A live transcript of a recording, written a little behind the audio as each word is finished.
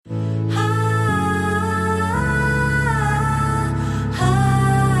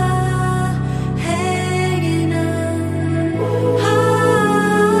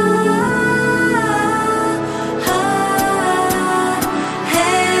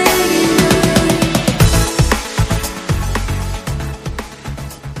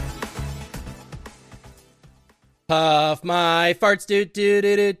Huff my farts, do do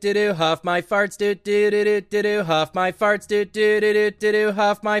do do do do. Huff my farts, do do do do do do. Huff my farts, do do do do do do.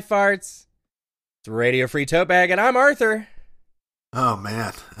 Huff my farts. It's Radio Free Tote Bag, and I'm Arthur. Oh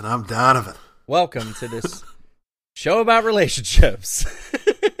man, and I'm Donovan. Welcome to this show about relationships.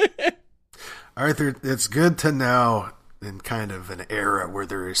 Arthur, it's good to know in kind of an era where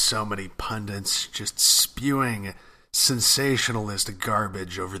there is so many pundits just spewing sensationalist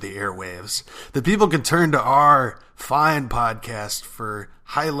garbage over the airwaves that people can turn to our fine podcast for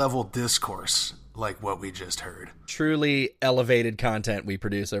high-level discourse like what we just heard. Truly elevated content we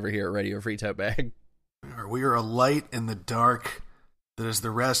produce over here at Radio Free Tote Bag. We are a light in the dark that is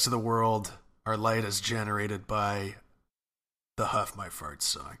the rest of the world. Our light is generated by the Huff My Farts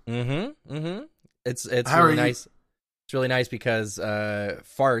song. It's really nice. It's really nice because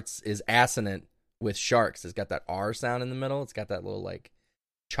farts is assonant with sharks. It's got that R sound in the middle. It's got that little like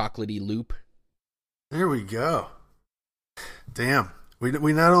chocolatey loop. There we go. Damn.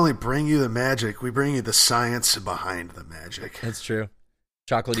 We not only bring you the magic, we bring you the science behind the magic. That's true.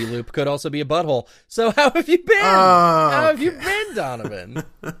 Chocolatey loop could also be a butthole. So how have you been? How have you been, Donovan?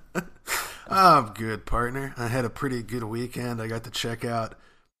 I'm good, partner. I had a pretty good weekend. I got to check out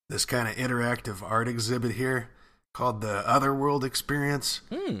this kind of interactive art exhibit here called the Otherworld Experience.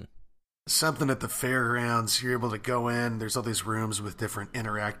 Something at the fairgrounds. You're able to go in. There's all these rooms with different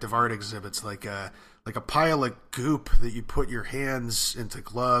interactive art exhibits, like a pile of goop that you put your hands into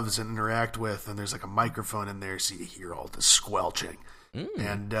gloves and interact with, and there's like a microphone in there so you hear all the squelching.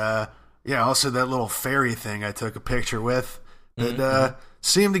 And also that little fairy thing I took a picture with that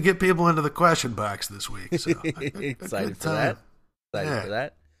seemed to get people into the question box this week. So Excited for that. Excited for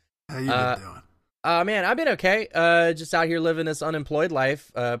that. How you been doing? Man, I've been okay. Just out here living this unemployed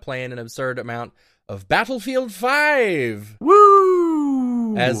life, playing an absurd amount of Battlefield 5.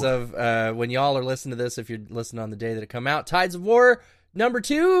 Woo! As of when y'all are listening to this, if you're listening on the day that it come out, Tides of War number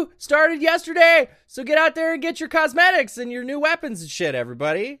 2 started yesterday. So get out there and get your cosmetics and your new weapons and shit,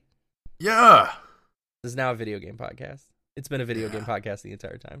 everybody. Yeah. This is now a video game podcast. It's been a video game podcast the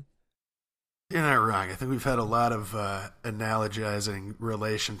entire time. You're not wrong. I think we've had a lot of analogizing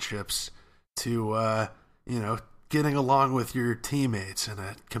relationships to, getting along with your teammates in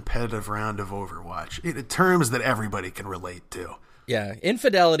a competitive round of Overwatch. Terms that everybody can relate to. Yeah,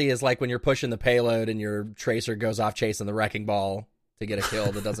 infidelity is like when you're pushing the payload and your tracer goes off chasing the wrecking ball to get a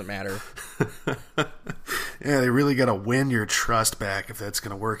kill that doesn't matter. Yeah, they really got to win your trust back if that's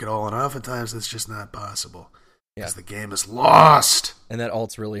going to work at all. And oftentimes that's just not possible. Because the game is lost. And that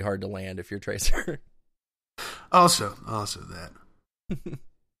ult's really hard to land if you're tracer. Also that.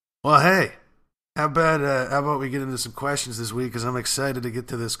 Well, hey, how about we get into some questions this week? Because I'm excited to get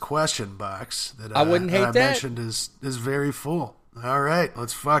to this question box that I wouldn't hate I that. mentioned is very full. All right,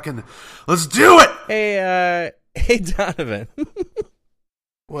 let's do it. Hey, Donovan.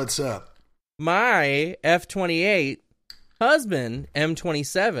 What's up? My F-28 husband,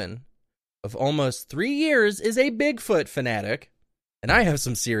 M27, of almost 3 years, is a Bigfoot fanatic, and I have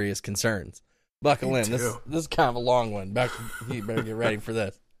some serious concerns. Buckle in. This is kind of a long one. You better get ready for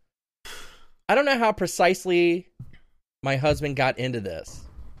this. I don't know how precisely my husband got into this.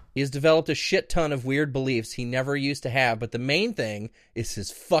 He has developed a shit ton of weird beliefs he never used to have, but the main thing is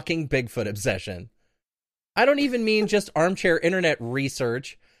his fucking Bigfoot obsession. I don't even mean just armchair internet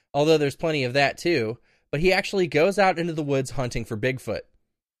research, although there's plenty of that too, but he actually goes out into the woods hunting for Bigfoot.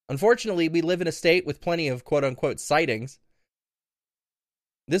 Unfortunately, we live in a state with plenty of quote-unquote sightings.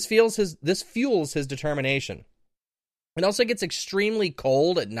 This fuels his determination. It also gets extremely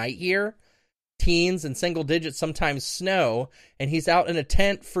cold at night here. Teens and single digits sometimes snow, and he's out in a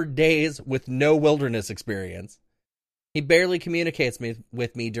tent for days with no wilderness experience. He barely communicates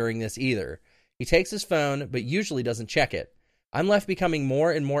with me during this either. He takes his phone, but usually doesn't check it. I'm left becoming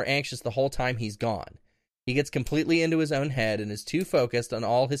more and more anxious the whole time he's gone. He gets completely into his own head and is too focused on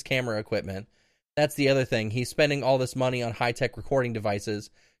all his camera equipment. That's the other thing. He's spending all this money on high-tech recording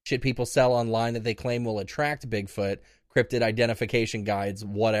devices, shit people sell online that they claim will attract Bigfoot, cryptid identification guides,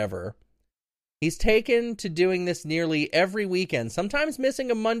 whatever. He's taken to doing this nearly every weekend, sometimes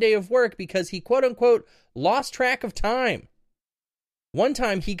missing a Monday of work because he quote-unquote lost track of time. One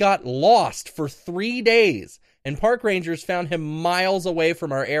time he got lost for 3 days, and park rangers found him miles away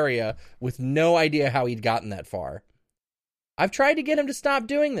from our area with no idea how he'd gotten that far. I've tried to get him to stop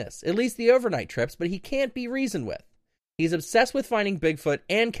doing this, at least the overnight trips, but he can't be reasoned with. He's obsessed with finding Bigfoot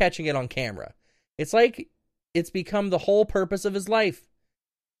and catching it on camera. It's like it's become the whole purpose of his life.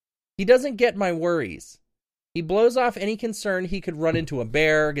 He doesn't get my worries. He blows off any concern he could run into a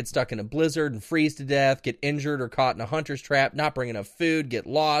bear, get stuck in a blizzard and freeze to death, get injured or caught in a hunter's trap, not bring enough food, get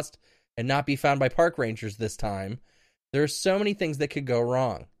lost, and not be found by park rangers this time. There are so many things that could go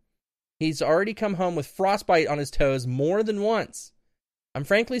wrong. He's already come home with frostbite on his toes more than once. I'm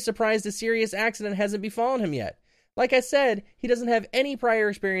frankly surprised a serious accident hasn't befallen him yet. Like I said, he doesn't have any prior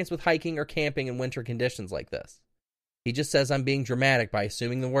experience with hiking or camping in winter conditions like this. He just says I'm being dramatic by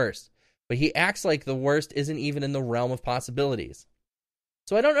assuming the worst, but he acts like the worst isn't even in the realm of possibilities.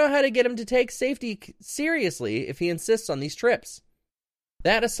 So I don't know how to get him to take safety seriously if he insists on these trips.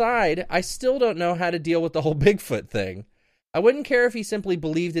 That aside, I still don't know how to deal with the whole Bigfoot thing. I wouldn't care if he simply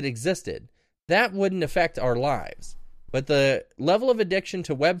believed it existed. That wouldn't affect our lives. But the level of addiction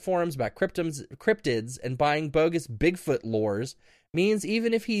to web forums about cryptids and buying bogus Bigfoot lores means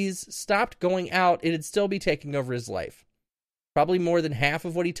even if he's stopped going out, it'd still be taking over his life. Probably more than half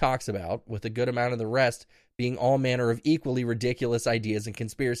of what he talks about, with a good amount of the rest being all manner of equally ridiculous ideas and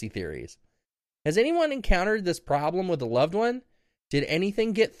conspiracy theories. Has anyone encountered this problem with a loved one? Did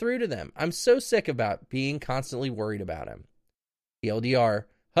anything get through to them? I'm so sick about being constantly worried about him. TLDR,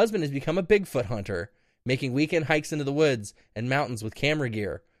 husband has become a Bigfoot hunter, making weekend hikes into the woods and mountains with camera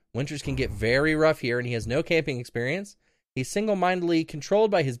gear. Winters can get very rough here, and he has no camping experience. He's single-mindedly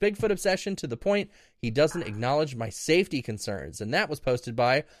controlled by his Bigfoot obsession to the point he doesn't acknowledge my safety concerns. And that was posted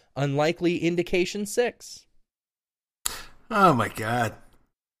by Unlikely Indication 6. Oh, my God.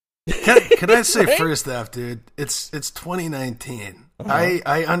 Can I say Right? first off, dude, it's 2019. Uh-huh.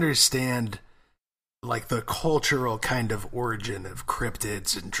 I understand, like, the cultural kind of origin of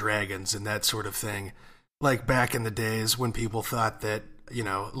cryptids and dragons and that sort of thing. Like, back in the days when people thought that, you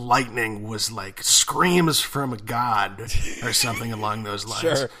know, lightning was like screams from a god or something along those lines.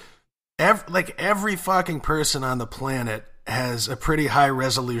 Sure. Every fucking person on the planet has a pretty high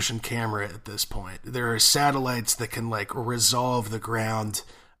resolution camera at this point. There are satellites that can like resolve the ground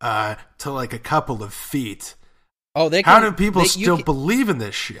to like a couple of feet. Oh, they can, How do people still believe in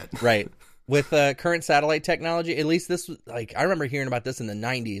this shit? Right. With current satellite technology, at least this was like, I remember hearing about this in the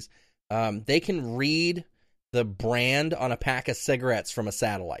 90s. They can read the brand on a pack of cigarettes from a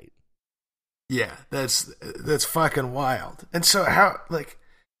satellite. Yeah, that's fucking wild. And so how, like,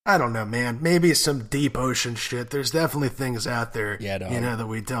 I don't know, man. Maybe some deep ocean shit. There's definitely things out there, that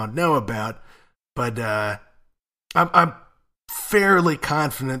we don't know about. But I'm fairly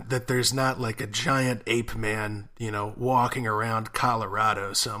confident that there's not like a giant ape man, walking around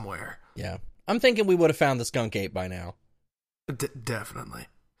Colorado somewhere. Yeah, I'm thinking we would have found the skunk ape by now. Definitely.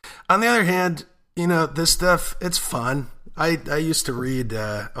 On the other hand, this stuff, it's fun. I used to read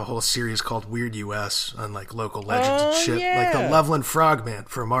a whole series called Weird US on like local legends and shit, like the Loveland Frogman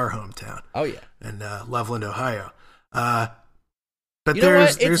from our hometown. Oh yeah, in Loveland, Ohio. But you know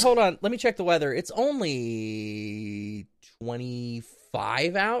what? Hold on, let me check the weather. It's only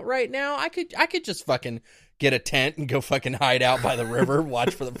 25 out right now. I could just fucking get a tent and go fucking hide out by the river,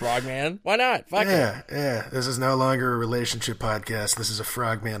 watch for the frogman. Why not? Fuck it. Yeah. This is no longer a relationship podcast. This is a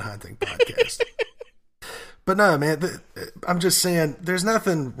frogman hunting podcast. But no, man, I'm just saying there's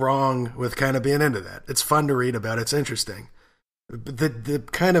nothing wrong with kind of being into that. It's fun to read about. It's interesting. The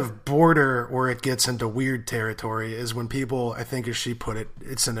kind of border where it gets into weird territory is when people, I think as she put it,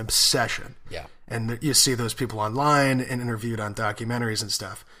 it's an obsession. Yeah. And you see those people online and interviewed on documentaries and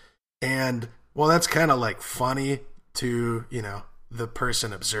stuff. And, well, that's kind of like funny to, the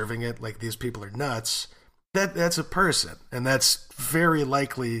person observing it. Like, these people are nuts. That's a person. And that's very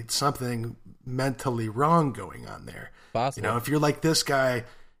likely something mentally wrong going on there. Possible. If you're like this guy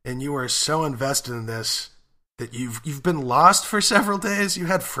and you are so invested in this that you've been lost for several days, you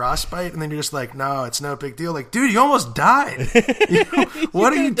had frostbite, and then you're just like, no, it's no big deal. Like, dude, you almost died.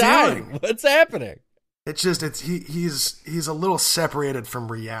 What are you doing? What's happening? It's just he's a little separated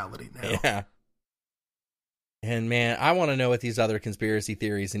from reality now. Yeah. And man, I want to know what these other conspiracy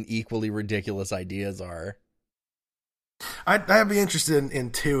theories and equally ridiculous ideas are. I'd be interested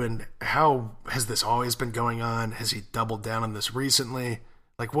in too, and how has this always been going on? Has he doubled down on this recently?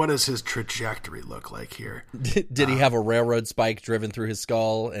 Like, what does his trajectory look like here? Did he have a railroad spike driven through his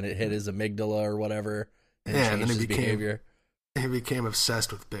skull and it hit his amygdala or whatever? And and then his behavior? He became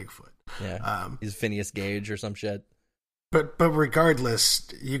obsessed with Bigfoot. Yeah, he's Phineas Gage or some shit. But regardless,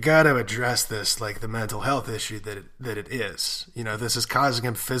 you got to address this, like the mental health issue that it is. This is causing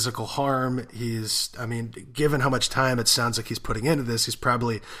him physical harm. Given how much time it sounds like he's putting into this, he's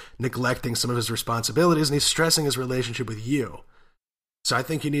probably neglecting some of his responsibilities, and he's stressing his relationship with you. So I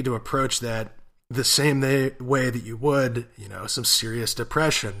think you need to approach that the same way that you would, some serious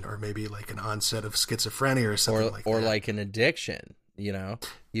depression or maybe like an onset of schizophrenia or something like that. Or like an addiction.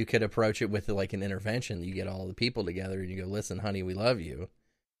 You could approach it with like an intervention. You get all the people together and you go, listen, honey, we love you.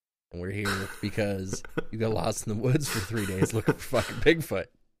 And we're here because you got lost in the woods for 3 days looking for fucking Bigfoot.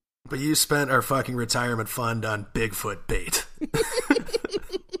 But you spent our fucking retirement fund on Bigfoot bait.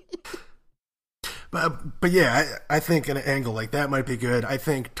 But yeah, I think an angle like that might be good. I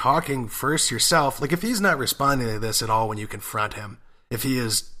think talking first yourself, like if he's not responding to this at all when you confront him, if he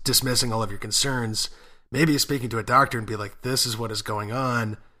is dismissing all of your concerns, maybe speaking to a doctor and be like, this is what is going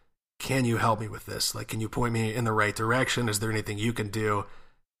on. Can you help me with this? Like, can you point me in the right direction? Is there anything you can do?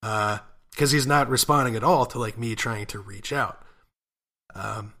 Because he's not responding at all to like me trying to reach out.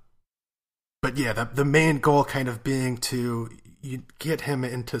 But yeah, the main goal kind of being to you get him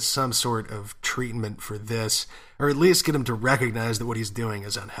into some sort of treatment for this, or at least get him to recognize that what he's doing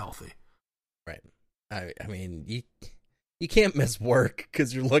is unhealthy. Right. I mean, you can't miss work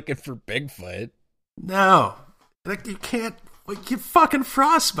because you're looking for Bigfoot. No. Like, you can't, like, you fucking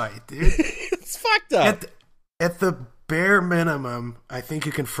frostbite, dude. It's fucked up. At the bare minimum, I think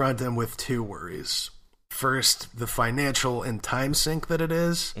you confront him with two worries. First, the financial and time sink that it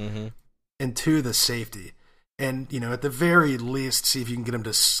is, and two, the safety. And, you know, at the very least, see if you can get him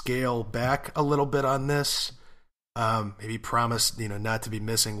to scale back a little bit on this. Maybe promise, you know, not to be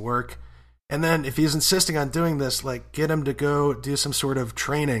missing work. And then if he's insisting on doing this, like, get him to go do some sort of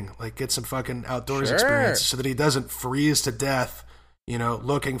training, like get some fucking outdoors experience so that he doesn't freeze to death, you know,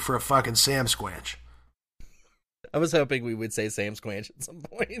 looking for a fucking Sam Squanch. I was hoping we would say Sam Squanch at some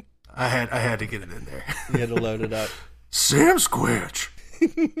point. I had to get it in there. You had to load it up. Sam Squanch.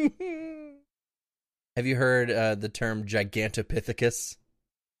 Have you heard the term Gigantopithecus?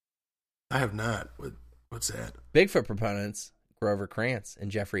 I have not. What's that? Bigfoot proponents Grover Krantz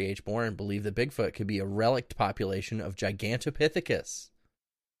and Jeffrey H. Bourne believe that Bigfoot could be a relict population of Gigantopithecus.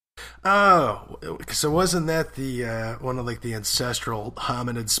 Oh, so wasn't that the one of like the ancestral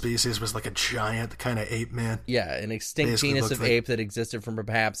hominid species was like a giant kind of ape man? Yeah, an extinct Basically genus of like ape that existed from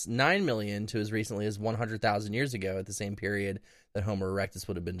perhaps 9 million to as recently as 100,000 years ago, at the same period that Homo erectus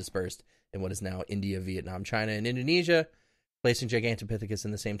would have been dispersed in what is now India, Vietnam, China, and Indonesia, placing Gigantopithecus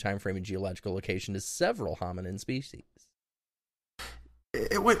in the same time frame and geological location as several hominin species.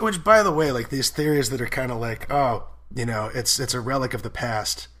 Which, by the way, like these theories that are kind of like, oh, you know, it's a relic of the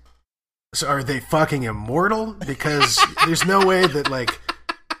past. So are they fucking immortal? Because there's no way that, like,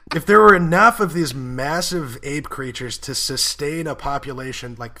 if there were enough of these massive ape creatures to sustain a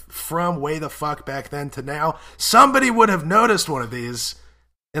population, like, from way the fuck back then to now, somebody would have noticed one of these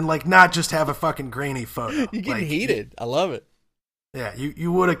and, like, not just have a fucking grainy photo. You're getting like, heated. I love it. Yeah,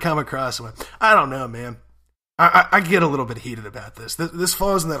 you would have come across one. I don't know, man. I get a little bit heated about this. This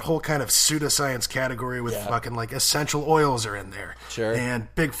falls in that whole kind of pseudoscience category with fucking, like, essential oils are in there. Sure. And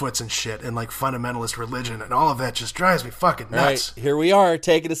Bigfoots and shit and, like, fundamentalist religion and all of that just drives me fucking nuts. Right, here we are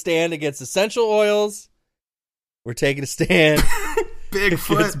taking a stand against essential oils. We're taking a stand.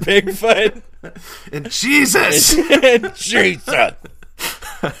 Bigfoot. Bigfoot. And Jesus. And Jesus.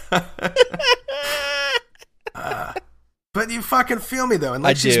 But you fucking feel me, though. And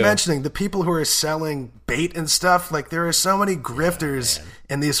like she's mentioning, the people who are selling bait and stuff, like there are so many grifters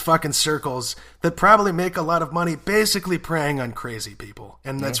in these fucking circles that probably make a lot of money basically preying on crazy people.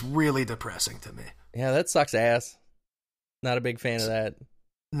 And that's really depressing to me. Yeah, that sucks ass. Not a big fan of that.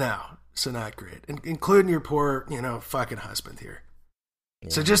 No, so not great. Including your poor, you know, fucking husband here.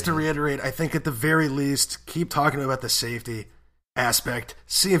 Yeah, so just to reiterate, I think at the very least, keep talking about the safety aspect.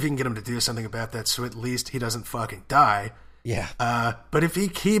 See if you can get him to do something about that so at least he doesn't fucking die. Yeah. But if he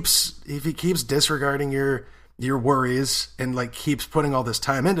keeps disregarding your worries and like keeps putting all this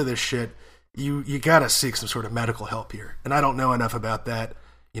time into this shit, you gotta seek some sort of medical help here. And I don't know enough about that,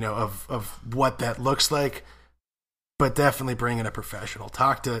 you know, of what that looks like, but definitely bring in a professional.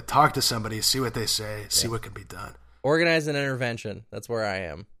 Talk to somebody, see what they say, see what can be done. Organize an intervention. That's where I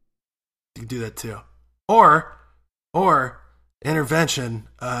am. You can do that too. Or intervention,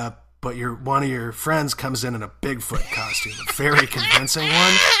 but one of your friends comes in a Bigfoot costume, a very convincing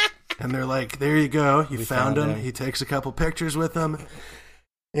one, and they're like, there you go, we found him. He takes a couple pictures with him,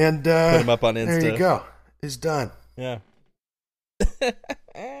 and put him up on Insta. There you go. He's done. Yeah.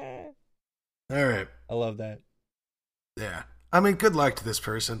 All right. I love that. Yeah. I mean, good luck to this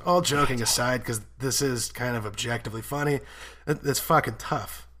person. All joking aside, because this is kind of objectively funny, it's fucking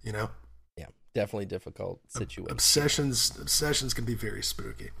tough, you know? Yeah, definitely difficult situation. Obsessions can be very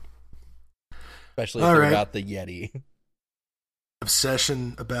spooky. Especially if they're about the Yeti.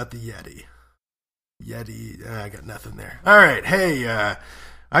 Obsession about the Yeti. I got nothing there. All right, hey,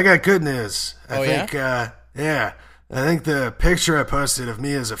 I got good news. I think the picture I posted of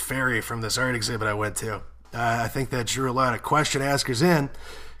me as a fairy from this art exhibit I went to, I think that drew a lot of question askers in,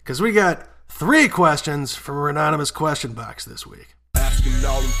 because we got 3 questions from our anonymous question box this week. Asking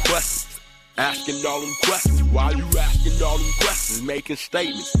all them questions. Asking all them questions. Why you asking all them questions? Making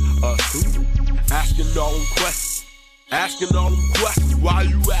statements. Assuming. Asking all them questions. Asking all them questions. Why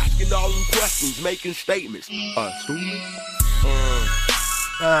you asking all them questions? Making statements. Assuming.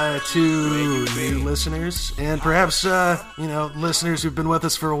 To new listeners, and perhaps, listeners who've been with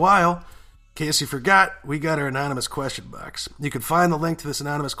us for a while, in case you forgot, we got our anonymous question box. You can find the link to this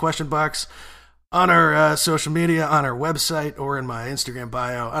anonymous question box on our social media, on our website, or in my Instagram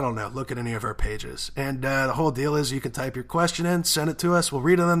bio. I don't know. Look at any of our pages. And the whole deal is you can type your question in, send it to us. We'll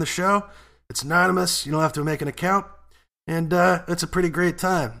read it on the show. It's anonymous. You don't have to make an account. And it's a pretty great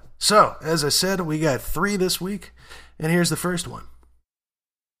time. So, as I said, we got 3 this week. And here's the first one.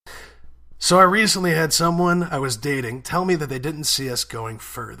 So I recently had someone I was dating tell me that they didn't see us going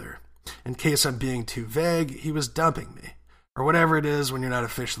further. In case I'm being too vague, he was dumping me. Or whatever it is when you're not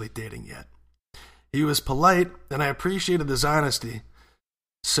officially dating yet. He was polite, and I appreciated his honesty.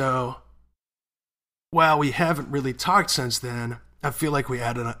 So, while we haven't really talked since then, I feel like we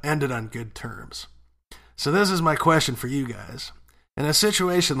ended on good terms. So this is my question for you guys. In a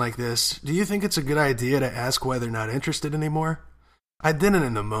situation like this, do you think it's a good idea to ask why they're not interested anymore? I didn't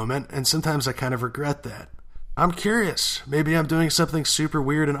in the moment, and sometimes I kind of regret that. I'm curious. Maybe I'm doing something super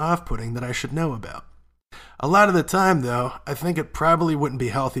weird and off-putting that I should know about. A lot of the time, though, I think it probably wouldn't be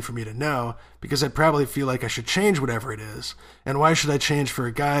healthy for me to know, because I'd probably feel like I should change whatever it is, and why should I change for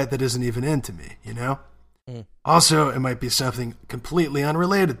a guy that isn't even into me, you know? Also, it might be something completely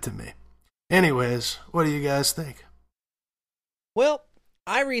unrelated to me. Anyways, what do you guys think? Well,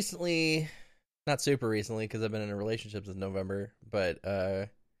 I recently, not super recently, because I've been in a relationship since November, but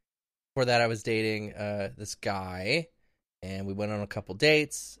before that I was dating this guy, and we went on a couple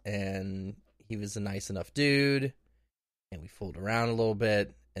dates, and he was a nice enough dude, and we fooled around a little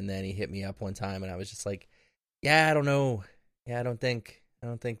bit, and then he hit me up one time, and I was just like, yeah, I don't know. Yeah, I don't think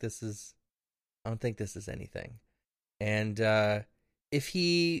this is anything. And if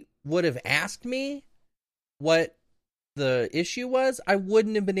he would have asked me what the issue was, I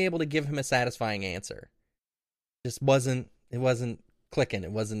wouldn't have been able to give him a satisfying answer. It wasn't clicking.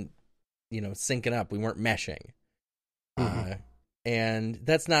 It wasn't, syncing up. We weren't meshing. Mm-hmm. And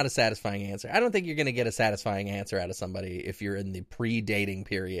that's not a satisfying answer. I don't think you're going to get a satisfying answer out of somebody if you're in the pre-dating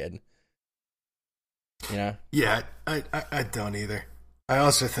period. Yeah, I don't either. I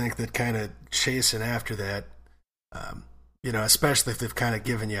also think that kind of chasing after that, especially if they've kind of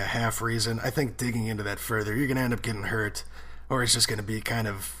given you a half reason, I think digging into that further, you're going to end up getting hurt, or it's just going to be kind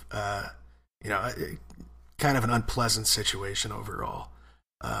of an unpleasant situation overall.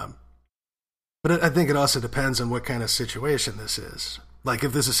 But I think it also depends on what kind of situation this is. Like,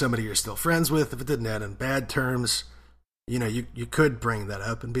 if this is somebody you're still friends with, if it didn't end in bad terms, you could bring that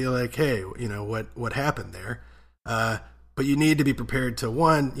up and be like, hey, what happened there? But you need to be prepared to,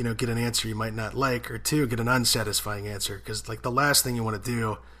 one, get an answer you might not like, or two, get an unsatisfying answer. Because, the last thing you want to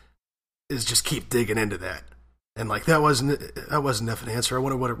do is just keep digging into that. And, that wasn't enough an answer. I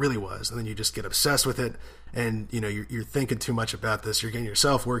wonder what it really was. And then you just get obsessed with it, and, you're thinking too much about this. You're getting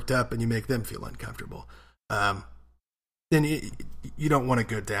yourself worked up, and you make them feel uncomfortable. Then you don't want to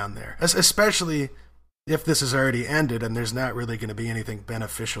go down there. Especially if this has already ended, and there's not really going to be anything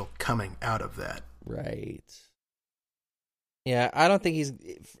beneficial coming out of that. Right. Yeah, I don't think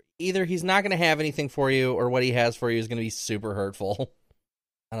he's not going to have anything for you, or what he has for you is going to be super hurtful.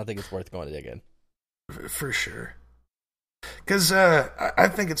 I don't think it's worth going to dig in. For sure. Because I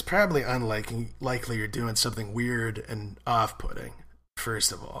think it's probably likely you're doing something weird and off-putting,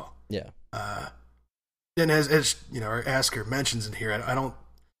 first of all. Yeah. And as our asker mentions in here, I don't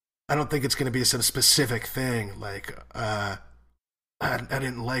think it's going to be some specific thing like I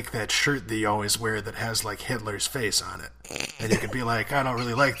didn't like that shirt that you always wear that has Hitler's face on it, and you could be like, I don't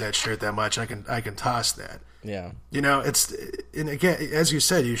really like that shirt that much. I can toss that. Yeah. It's, and again, as you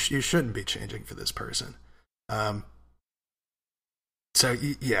said, you shouldn't be changing for this person. So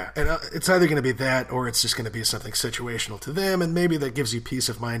yeah, and it's either going to be that, or it's just going to be something situational to them, and maybe that gives you peace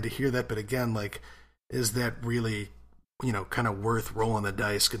of mind to hear that. But again, is that really, kind of worth rolling the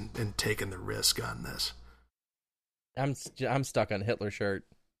dice and taking the risk on this? I'm stuck on Hitler shirt.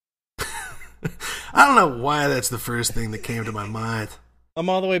 I don't know why that's the first thing that came to my mind. I'm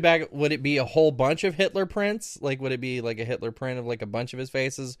all the way back. Would it be a whole bunch of Hitler prints? Would it be a Hitler print of a bunch of his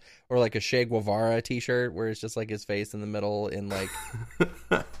faces, or a Che Guevara t-shirt where it's just his face in the middle in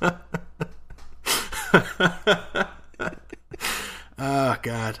Oh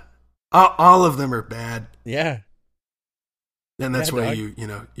God, all of them are bad. Yeah. And that's why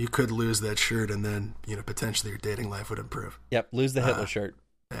you could lose that shirt, and then potentially your dating life would improve. Yep, lose the Hitler shirt.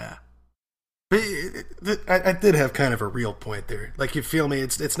 Yeah. But I did have kind of a real point there. Like, you feel me?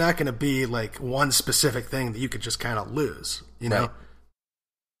 It's not going to be like one specific thing that you could just kind of lose, you know? Right.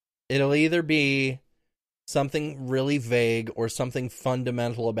 It'll either be something really vague or something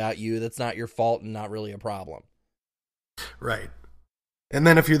fundamental about you that's not your fault and not really a problem. Right. And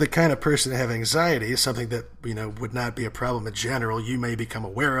then if you're the kind of person to have anxiety, something that, you know, would not be a problem in general, you may become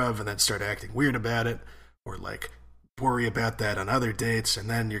aware of and then start acting weird about it, or like worry about that on other dates, and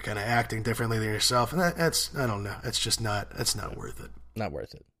then you're kind of acting differently than yourself. And that's, I don't know, it's just that's not worth it. Not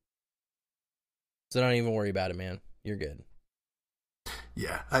worth it. So don't even worry about it, man. You're good.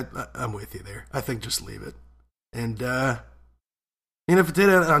 Yeah, I'm with you there. I think just leave it. And, you know, if it did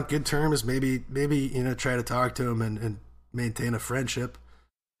it on good terms, maybe, you know, try to talk to him and maintain a friendship.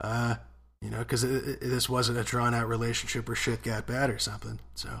 You know, because this wasn't a drawn-out relationship where shit got bad or something.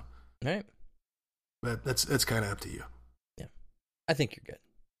 So, right. But that's kind of up to you. Yeah, I think you're good.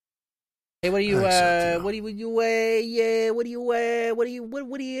 Hey, what do you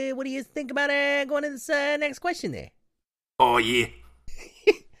think about going to this next question there? Oh yeah.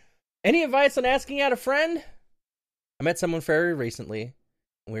 Any advice on asking out a friend? I met someone very recently,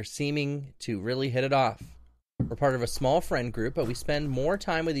 and we're seeming to really hit it off. We're part of a small friend group, but we spend more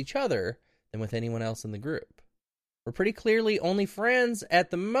time with each other than with anyone else in the group. We're pretty clearly only friends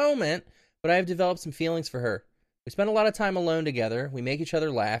at the moment, but I have developed some feelings for her. We spend a lot of time alone together, we make each other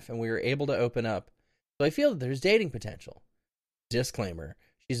laugh, and we are able to open up. So I feel that there's dating potential. Disclaimer,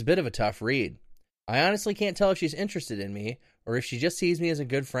 she's a bit of a tough read. I honestly can't tell if she's interested in me, or if she just sees me as a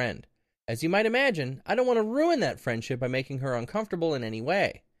good friend. As you might imagine, I don't want to ruin that friendship by making her uncomfortable in any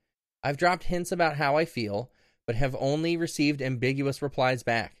way. I've dropped hints about how I feel, but have only received ambiguous replies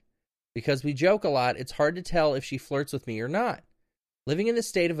back. Because we joke a lot, it's hard to tell if she flirts with me or not. Living in this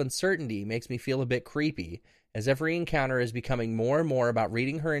state of uncertainty makes me feel a bit creepy, as every encounter is becoming more and more about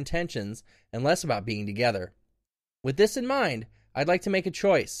reading her intentions and less about being together. With this in mind, I'd like to make a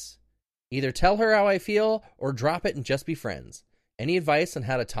choice. Either tell her how I feel or drop it and just be friends. Any advice on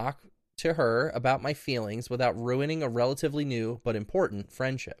how to talk to her about my feelings without ruining a relatively new but important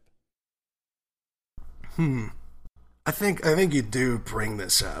friendship? I think you do bring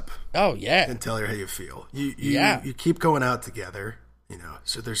this up. Oh yeah. And tell her how you feel. You keep going out together, you know.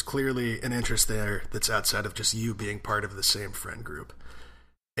 So there's clearly an interest there that's outside of just you being part of the same friend group.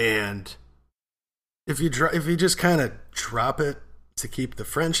 And if you just kind of drop it to keep the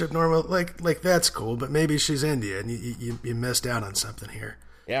friendship normal, like that's cool, but maybe she's into you and you missed out on something here.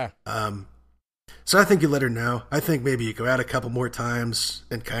 Yeah. So I think you let her know. I think maybe you go out a couple more times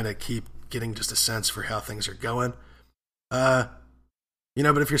and kind of keep getting just a sense for how things are going. You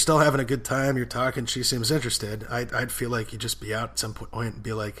know, but if you're still having a good time, you're talking, she seems interested, I'd feel like you just be out at some point and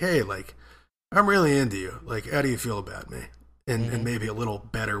be like, hey, like, I'm really into you. Like, how do you feel about me? And maybe a little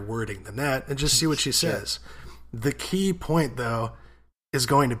better wording than that, and just see what she says. The key point, though, is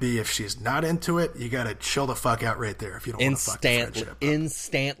going to be if she's not into it, you got to chill the fuck out right there if you don't want to fuck the friendship up.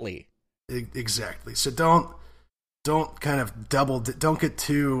 Instantly. Exactly. So don't kind of don't get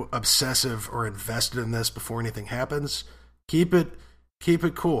too obsessive or invested in this before anything happens. Keep it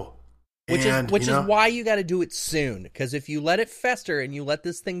cool. Which is why you got to do it soon. Because if you let it fester and you let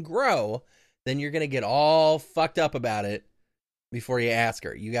this thing grow, then you're gonna get all fucked up about it before you ask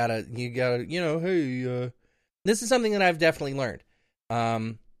her. You gotta, you know, hey, this is something that I've definitely learned.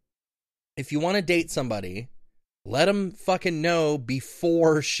 If you want to date somebody, let them fucking know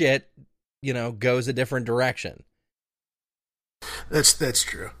before shit, you know, goes a different direction. That's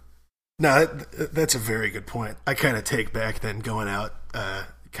true. No, that's a very good point. I kind of take back then going out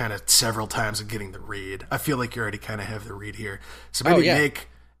kind of several times and getting the read. I feel like you already kind of have the read here. So maybe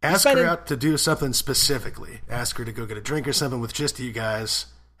ask her out to do something specifically. Ask her to go get a drink or something with just you guys,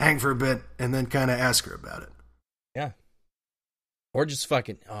 hang for a bit, and then kind of ask her about it. Yeah. Or just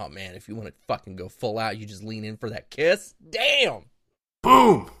fucking, oh man, if you want to fucking go full out, you just lean in for that kiss. Damn.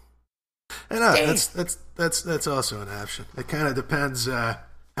 Boom. And that's also an option. It kind of depends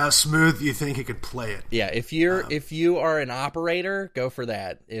how smooth you think you could play it. Yeah, if you are an operator, go for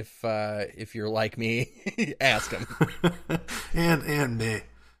that. If you're like me, ask him. and me,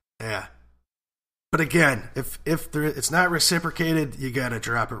 yeah. But again, if it's not reciprocated, you got to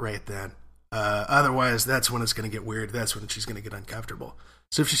drop it right then. Otherwise, that's when it's going to get weird. That's when she's going to get uncomfortable.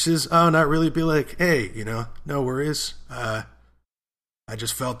 So if she says, "Oh, not really," be like, "Hey, you know, no worries. I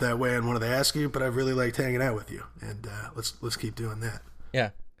just felt that way and wanted to ask you, but I really liked hanging out with you, and let's keep doing that."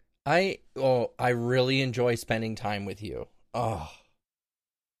 Yeah, I really enjoy spending time with you. Oh,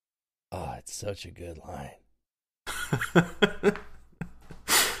 it's such a good line.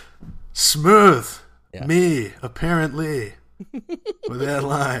 Smooth. Yeah. Me, apparently. with that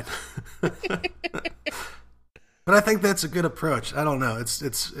line. But I think that's a good approach. I don't know.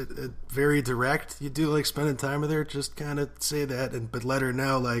 It's very direct. You do like spending time with her. Just kind of say that, but let her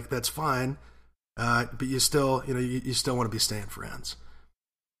know like that's fine. But you still, you still want to be staying friends.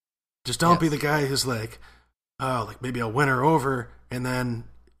 Just don't be the guy who's like, oh, like maybe I'll win her over and then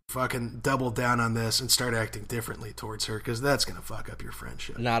fucking double down on this and start acting differently towards her, because that's gonna fuck up your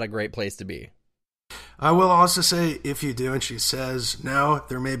friendship. Not a great place to be. I will also say, if you do and she says no,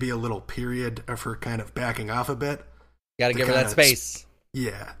 there may be a little period of her kind of backing off a bit. Gotta give her that space.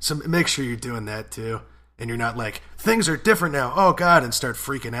 Yeah, so make sure you're doing that too. And you're not like, things are different now, oh God, and start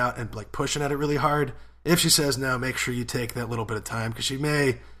freaking out and like pushing at it really hard. If she says no, make sure you take that little bit of time, because she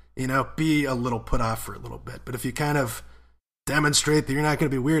may, be a little put off for a little bit. But if you kind of demonstrate that you're not going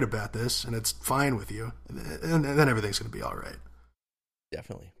to be weird about this and it's fine with you, and then everything's going to be all right.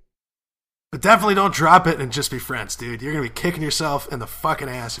 Definitely. But definitely don't drop it and just be friends, dude. You're going to be kicking yourself in the fucking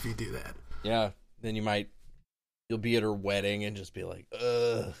ass if you do that. Yeah. Then you'll be at her wedding and just be like,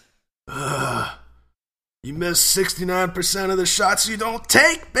 ugh. You miss 69% of the shots you don't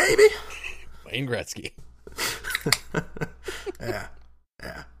take, baby. Wayne Gretzky. Yeah.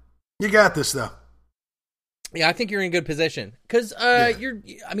 You got this, though. Yeah, I think you're in a good position. Because,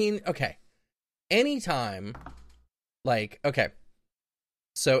 okay. Anytime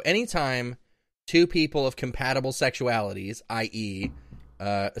two people of compatible sexualities, i.e.,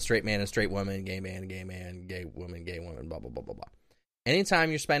 a straight man, a straight woman, gay man, gay woman, blah, blah, blah, blah, blah. Anytime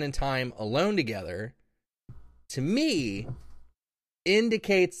you're spending time alone together, to me,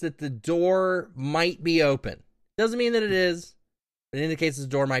 indicates that the door might be open. Doesn't mean that it is. It indicates the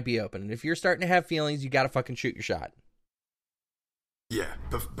door might be open. And if you're starting to have feelings, you got to fucking shoot your shot. Yeah,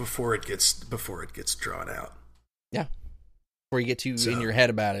 before it gets drawn out. Yeah. Before you get too in your head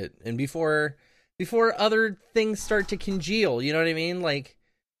about it, and before other things start to congeal, you know what I mean? Like,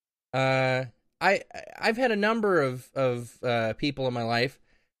 I've had a number of people in my life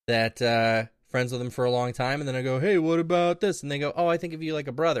that friends with them for a long time, and then I go, hey, what about this? And they go, oh, I think of you like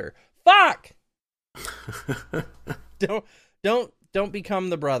a brother. Fuck. Don't become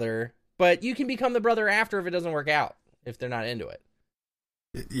the brother, but you can become the brother after if it doesn't work out, if they're not into it.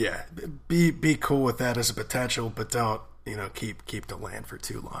 Yeah, be cool with that as a potential, but don't keep delaying for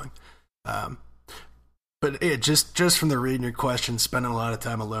too long. But just from the reading your question, spending a lot of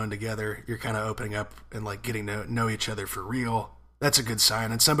time alone together, you're kind of opening up and like getting to know each other for real. That's a good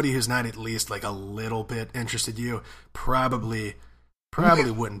sign. And somebody who's not at least like a little bit interested in you probably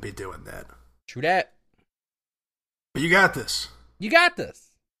wouldn't be doing that. True that. But you got this. You got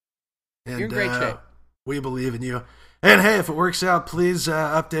this. And, you're in great shape. We believe in you. And hey, if it works out, please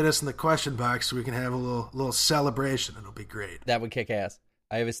update us in the question box so we can have a little celebration. It'll be great. That would kick ass.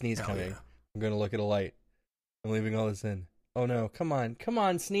 I have a sneeze coming. Yeah. I'm going to look at a light. I'm leaving all this in. Oh no, come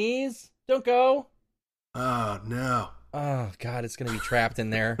on, sneeze. Don't go. Oh no. Oh God, it's going to be trapped in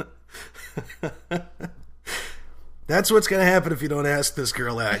there. That's what's going to happen if you don't ask this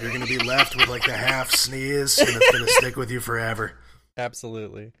girl out. You're going to be left with like the half sneeze, and it's going to stick with you forever.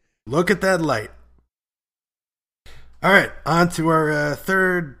 Absolutely. Look at that light. All right, on to our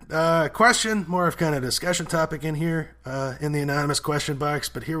third question. More of kind of discussion topic in here in the anonymous question box,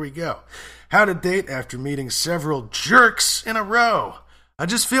 but here we go. How to date after meeting several jerks in a row. I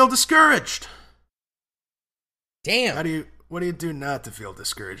just feel discouraged. Damn. What do you do not to feel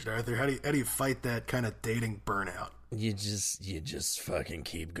discouraged, Arthur? How do you fight that kind of dating burnout? You just fucking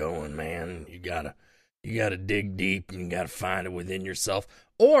keep going, man. You gotta dig deep and you gotta find it within yourself.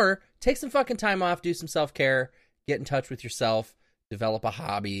 Or take some fucking time off, do some self-care, get in touch with yourself, develop a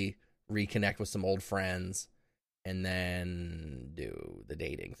hobby, reconnect with some old friends, and then do the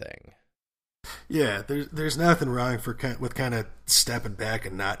dating thing. Yeah, there's nothing wrong with kind of stepping back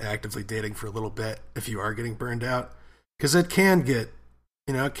and not actively dating for a little bit if you are getting burned out, because it can get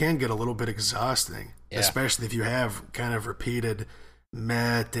a little bit exhausting, especially if you have kind of repeated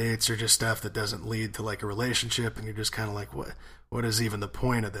mad dates or just stuff that doesn't lead to like a relationship, and you're just kind of like, what is even the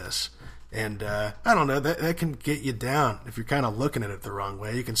point of this? And I don't know, that can get you down if you're kind of looking at it the wrong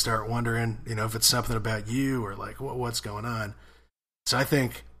way. You can start wondering, if it's something about you or like what's going on. So I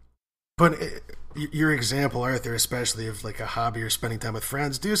think, but your example, Arthur, especially of like a hobby or spending time with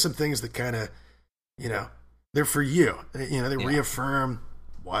friends, do some things that kind of, they're for you. They reaffirm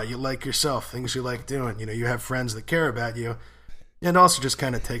why you like yourself, things you like doing. You have friends that care about you, and also just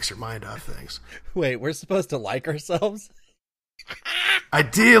kind of takes your mind off things. Wait, we're supposed to like ourselves?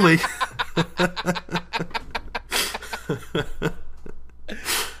 Ideally.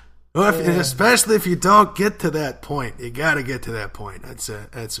 Well, especially if you don't get to that point. You got to get to that point. That's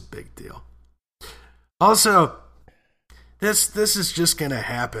a big deal. Also, This is just gonna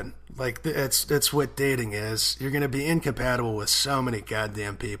happen. Like, it's what dating is. You're gonna be incompatible with so many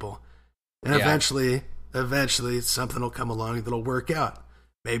goddamn people, and eventually something will come along that'll work out.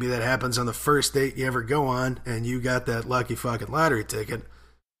 Maybe that happens on the first date you ever go on, and you got that lucky fucking lottery ticket,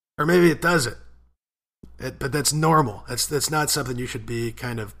 or maybe it doesn't. But that's normal. That's not something you should be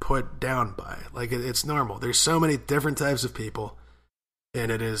kind of put down by. Like, it's normal. There's so many different types of people,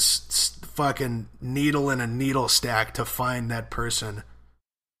 and it is fucking needle in a needle stack to find that person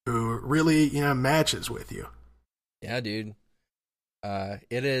who really, matches with you. Yeah, dude.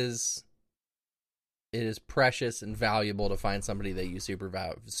 It is precious and valuable to find somebody that you super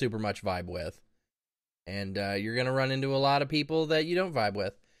much vibe with. And you're going to run into a lot of people that you don't vibe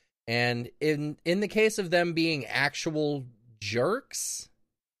with. And in the case of them being actual jerks,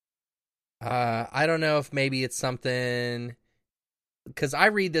 I don't know if maybe it's something, because I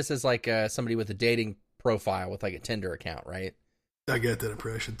read this as like somebody with a dating profile with like a Tinder account, right? I get that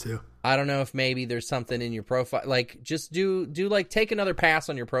impression too. I don't know if maybe there's something in your profile, like just do like take another pass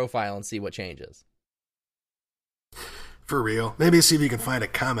on your profile and see what changes. For real. Maybe see if you can find a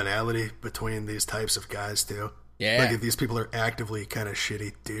commonality between these types of guys too. Yeah. Like if these people are actively kind of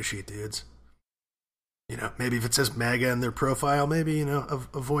shitty, douchey dudes. Maybe if it says MAGA in their profile, maybe,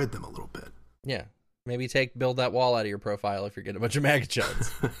 avoid them a little bit. Yeah. Maybe build that wall out of your profile if you're getting a bunch of MAGA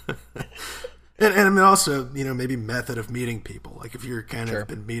chuds. and also, maybe method of meeting people. Like if you're kind of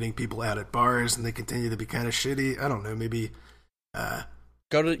been meeting people out at bars and they continue to be kind of shitty, I don't know, maybe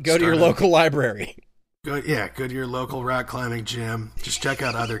go to your local library. Go to your local rock climbing gym. Just check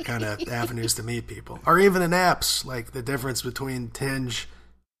out other kind of avenues to meet people. Or even in apps, like the difference between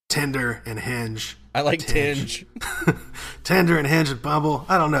Tinder and Hinge. I like Tinge. Tinder and Hinge and Bumble.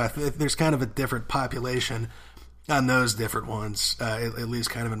 I don't know. If there's kind of a different population on those different ones, at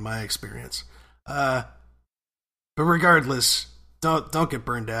least kind of in my experience. But regardless, don't get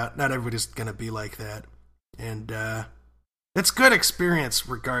burned out. Not everybody's going to be like that. And it's good experience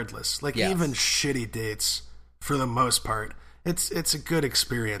regardless. Like even shitty dates, for the most part, it's a good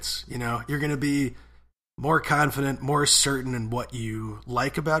experience. You're going to be more confident, more certain in what you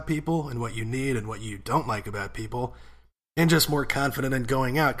like about people and what you need and what you don't like about people, and just more confident in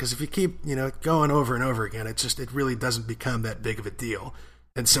going out. Because if you keep going over and over again, it really doesn't become that big of a deal.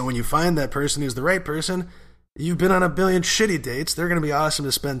 And so when you find that person who's the right person, you've been on a billion shitty dates. They're going to be awesome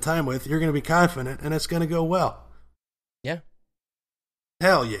to spend time with. You're going to be confident, and it's going to go well. Yeah.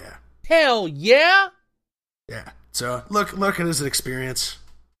 Hell yeah. Hell yeah? Yeah. So look at it as an experience.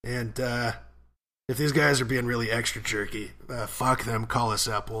 And if these guys are being really extra jerky, fuck them, call us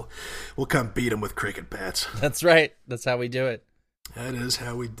up. We'll come beat them with cricket bats. That's right. That's how we do it. That is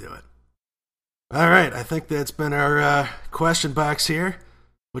how we do it. All right. I think that's been our question box here,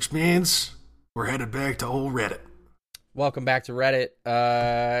 which means we're headed back to old Reddit. Welcome back to Reddit.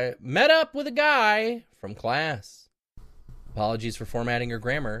 Met up with a guy from class. Apologies for formatting your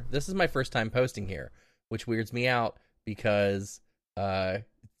grammar. This is my first time posting here, which weirds me out because, does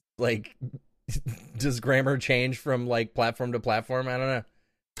grammar change from, platform to platform? I don't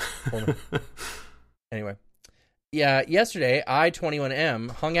know. Anyway. Yeah, yesterday, I,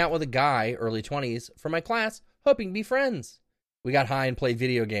 21M, hung out with a guy, early 20s, from my class, hoping to be friends. We got high and played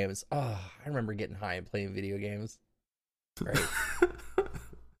video games. Oh, I remember getting high and playing video games. Great.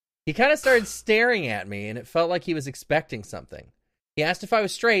 He kind of started staring at me, and it felt like he was expecting something. He asked if I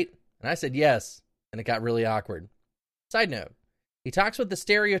was straight, and I said yes, and it got really awkward. Side note, he talks with the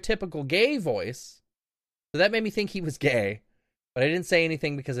stereotypical gay voice, so that made me think he was gay, but I didn't say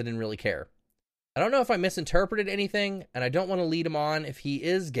anything because I didn't really care. I don't know if I misinterpreted anything, and I don't want to lead him on if he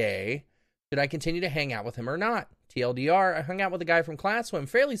is gay. Should I continue to hang out with him or not? TLDR, I hung out with a guy from class who I'm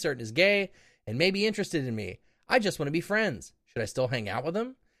fairly certain is gay and may be interested in me. I just want to be friends. Should I still hang out with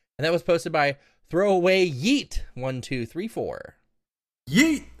him? And that was posted by Throwaway Yeet 1234.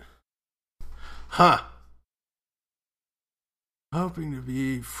 Yeet. Huh. Hoping to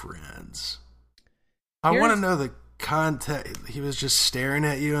be friends. I want to know the context. He was just staring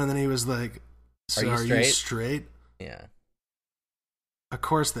at you, and then he was like, "So are you straight?" Yeah. Of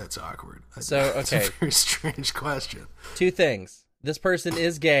course, that's awkward. So okay, it's a very strange question. Two things: this person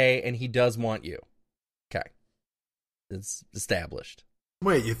is gay, and he does want you. Okay, it's established.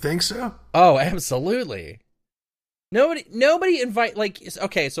 Wait, you think so? Oh, absolutely. Nobody invite,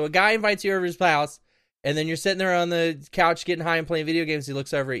 okay, so a guy invites you over to his house, and then you're sitting there on the couch getting high and playing video games. He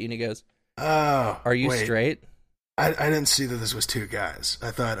looks over at you and he goes, "Oh, are you straight?" I didn't see that this was two guys.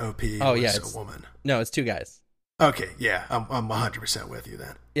 I thought OP was a woman. No, it's two guys. Okay, yeah, I'm 100% with you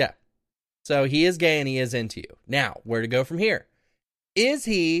then. Yeah. So he is gay and he is into you. Now, where to go from here? Is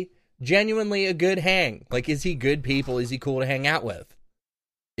he genuinely a good hang? Like, is he good people? Is he cool to hang out with?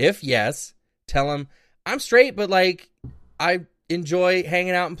 If yes, tell him, I'm straight, but like, I enjoy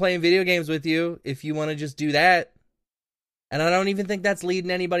hanging out and playing video games with you if you want to just do that. And I don't even think that's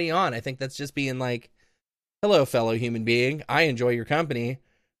leading anybody on. I think that's just being like, hello, fellow human being. I enjoy your company.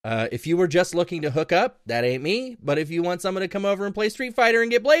 If you were just looking to hook up, that ain't me. But if you want someone to come over and play Street Fighter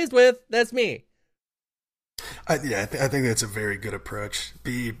and get blazed with, that's me. I think that's a very good approach.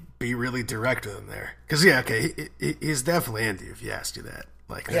 Be really direct with him there. Because, yeah, okay, he's definitely into you if he asked you that.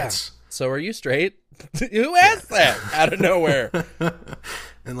 Like, that's... So are you straight? Who asked that out of nowhere?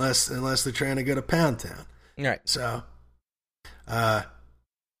 unless they're trying to go to Pound Town. All right. So, but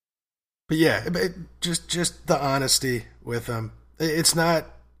yeah, just the honesty with him. It's not,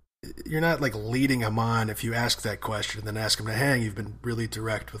 you're not like leading him on if you ask that question and then ask him to hang. You've been really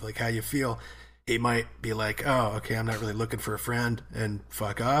direct with like how you feel. He might be like, oh, okay, I'm not really looking for a friend and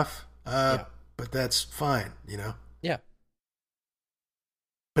fuck off. But that's fine, you know? Yeah.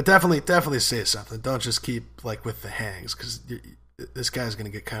 But definitely say something. Don't just keep like with the hangs, because this guy's going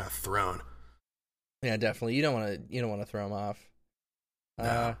to get kind of thrown. Yeah, definitely. You don't want to throw him off.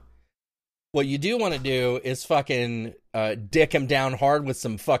 No. What you do want to do is fucking dick him down hard with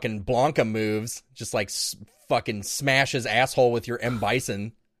some fucking Blanca moves. Just like fucking smash his asshole with your M.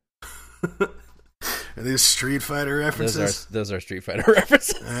 Bison. Are these Street Fighter references? Those are Street Fighter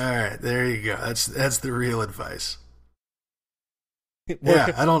references. All right, there you go. That's the real advice.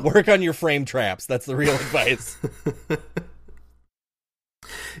 Work on your frame traps. That's the real advice.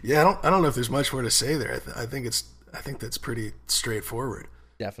 Yeah, I don't know if there's much more to say there. I think that's pretty straightforward.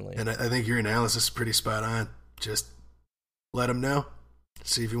 Definitely. And I think your analysis is pretty spot on. Just let him know.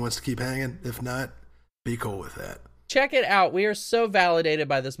 See if he wants to keep hanging. If not, be cool with that. Check it out. We are so validated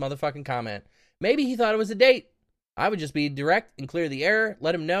by this motherfucking comment. Maybe he thought it was a date. I would just be direct and clear the air.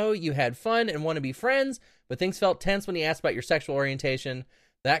 Let him know you had fun and want to be friends, but things felt tense when he asked about your sexual orientation.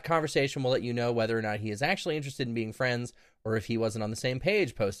 That conversation will let you know whether or not he is actually interested in being friends or if he wasn't on the same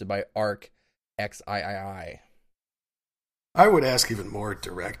page, posted by Arc XIII. I would ask even more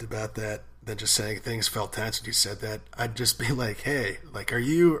direct about that than just saying things felt tense when you said that. I'd just be like, hey, like, are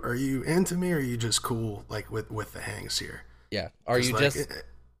you into me, or are you just cool, like, with the hangs here? Yeah. Are you like,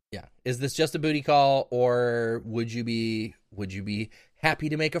 yeah. Is this just a booty call, or would you be happy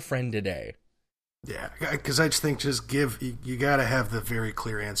to make a friend today? Yeah, because I just think you got to have the very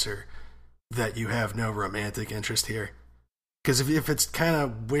clear answer that you have no romantic interest here. Because if it's kind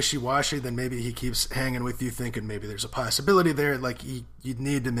of wishy-washy, then maybe he keeps hanging with you thinking maybe there's a possibility there. Like, you'd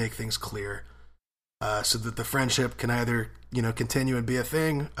need to make things clear so that the friendship can either, continue and be a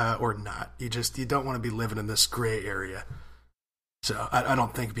thing or not. You don't want to be living in this gray area. So I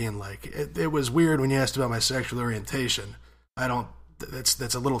don't think being like, it was weird when you asked about my sexual orientation.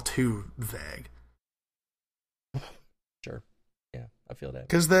 That's a little too vague. Sure. Yeah, I feel that.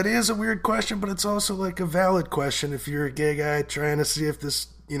 Because that is a weird question, but it's also like a valid question if you're a gay guy trying to see if this,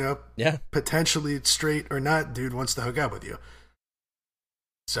 potentially straight or not dude wants to hook up with you.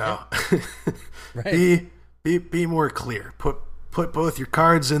 So right. be more clear. Put both your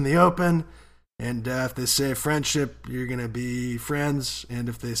cards in the open, and if they say friendship, you're going to be friends, and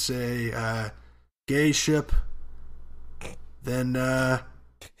if they say gay ship, then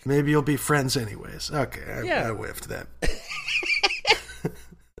maybe you'll be friends anyways. Okay, I whiffed that.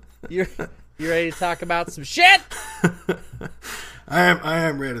 You ready to talk about some shit? I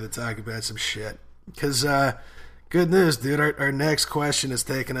am ready to talk about some shit. Because, good news, dude. Our next question is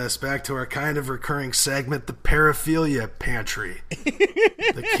taking us back to our kind of recurring segment, the paraphilia pantry.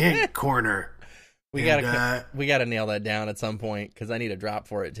 The kink corner. We gotta nail that down at some point, because I need a drop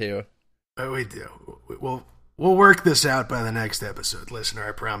for it, too. Oh, we do. We'll work this out by the next episode, listener,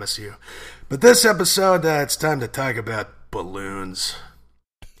 I promise you. But this episode, it's time to talk about balloons.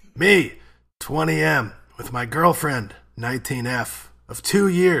 Me, 20M, with my girlfriend, 19F, of 2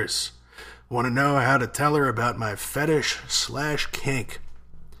 years. Want to know how to tell her about my fetish/kink.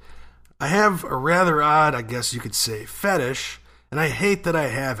 I have a rather odd, I guess you could say, fetish, and I hate that I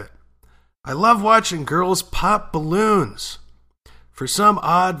have it. I love watching girls pop balloons. For some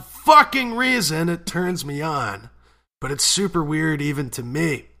odd fucking reason, it turns me on, but it's super weird even to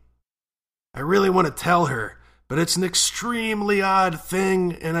me. I really want to tell her, but it's an extremely odd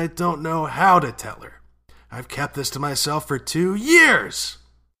thing, and I don't know how to tell her. I've kept this to myself for 2 years.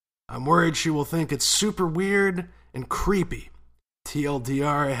 I'm worried she will think it's super weird and creepy.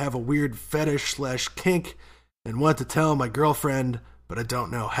 TLDR, I have a weird fetish/kink and want to tell my girlfriend, but I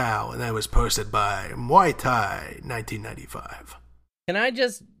don't know how, and that was posted by Muay Thai 1995. Can I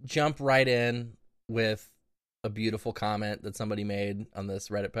just jump right in with a beautiful comment that somebody made on this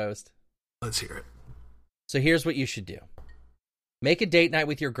Reddit post? Let's hear it. So here's what you should do. Make a date night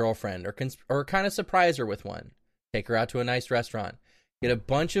with your girlfriend or kind of surprise her with one. Take her out to a nice restaurant. Get a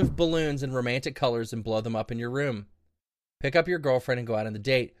bunch of balloons in romantic colors and blow them up in your room. Pick up your girlfriend and go out on the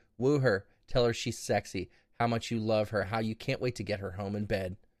date. Woo her. Tell her she's sexy, how much you love her, how you can't wait to get her home in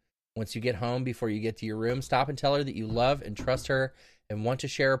bed. Once you get home, before you get to your room, stop and tell her that you love and trust her and want to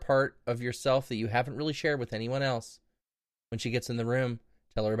share a part of yourself that you haven't really shared with anyone else. When she gets in the room,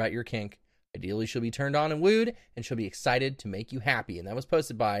 tell her about your kink. Ideally, she'll be turned on and wooed, and she'll be excited to make you happy. And that was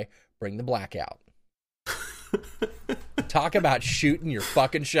posted by Bring the Blackout. Talk about shooting your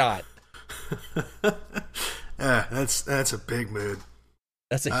fucking shot. Yeah, that's a big mood.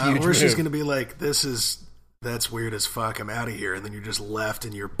 That's a huge mood. Or she's going to be like, that's weird as fuck, I'm out of here. And then you're just left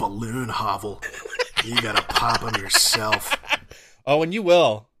in your balloon hovel. You got to pop them yourself. Oh, and you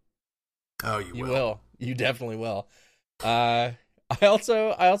will. Oh, you will. You definitely will. I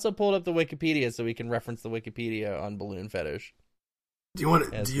also pulled up the Wikipedia so we can reference the Wikipedia on balloon fetish.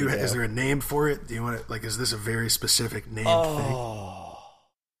 Is there a name for it? Do you want to, like, is this a very specific name thing?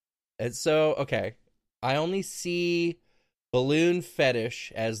 And so, okay. I only see balloon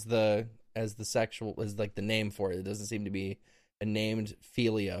fetish as the sexual, as like the name for it. It doesn't seem to be a named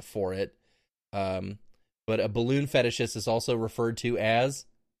philia for it. But a balloon fetishist is also referred to as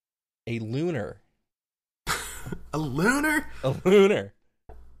a looner. A looner? A looner.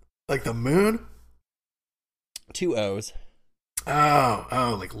 Like the moon? 2 O's.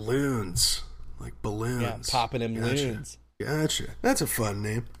 Oh, like loons. Like balloons. Yeah, popping them loons. Gotcha. That's a fun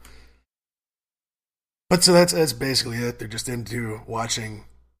name. But so that's basically it. They're just into watching,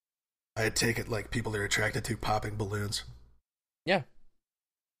 I take it, like people that are attracted to popping balloons. Yeah.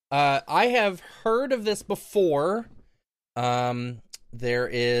 I have heard of this before. There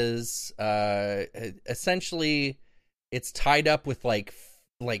is essentially it's tied up with like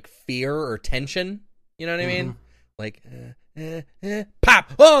fear or tension. You know what I mean? Like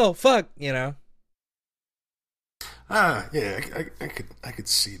pop. Oh fuck. You know. Yeah. I could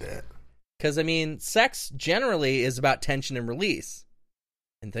see that. Because I mean, sex generally is about tension and release.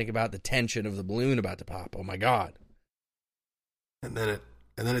 And think about the tension of the balloon about to pop. Oh my god. And then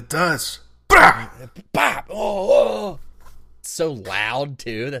it does. Pop. Oh. So loud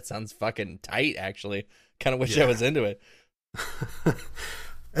too. That sounds fucking tight. Actually, kind of wish I was into it.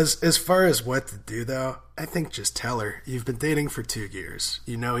 As far as what to do, though, I think just tell her you've been dating for 2 years.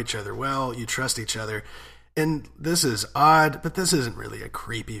 You know each other well. You trust each other. And this is odd, but this isn't really a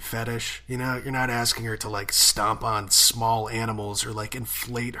creepy fetish. You know, you're not asking her to like stomp on small animals or like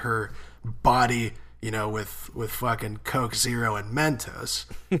inflate her body, you know, with fucking Coke Zero and Mentos.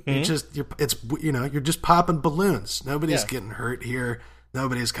 You're just popping balloons. Nobody's getting hurt here.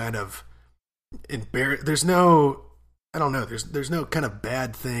 Nobody's kind of embarrassed. There's no kind of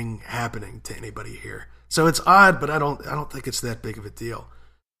bad thing happening to anybody here. So it's odd, but I don't think it's that big of a deal.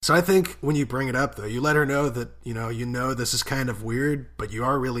 So I think when you bring it up, though, you let her know that, you know this is kind of weird, but you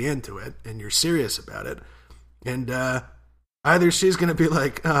are really into it, and you're serious about it. And either she's going to be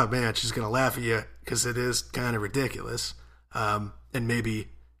like, oh, man, she's going to laugh at you because it is kind of ridiculous, and maybe,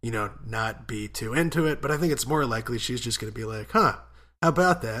 you know, not be too into it. But I think it's more likely she's just going to be like, huh, how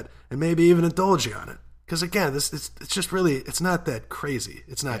about that? And maybe even indulge you on it. Because, again, it's just really, it's not that crazy.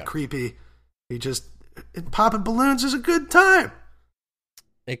 It's not creepy. Popping balloons is a good time.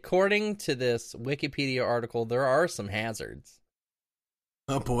 According to this Wikipedia article, there are some hazards.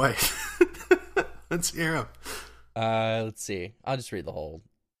 Oh, boy. Let's hear them. Let's see. I'll just read the whole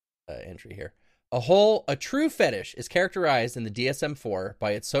entry here. A true fetish is characterized in the DSM-4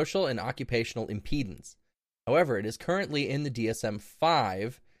 by its social and occupational impedance. However, it is currently in the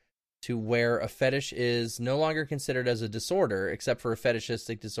DSM-5 to where a fetish is no longer considered as a disorder, except for a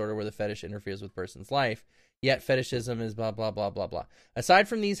fetishistic disorder where the fetish interferes with a person's life. Yet fetishism is blah, blah, blah, blah, blah. Aside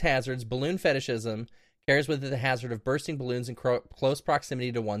from these hazards, balloon fetishism carries with it the hazard of bursting balloons in close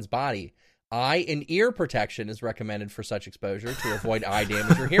proximity to one's body. Eye and ear protection is recommended for such exposure to avoid eye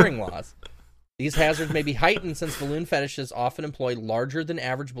damage or hearing loss. These hazards may be heightened since balloon fetishes often employ larger than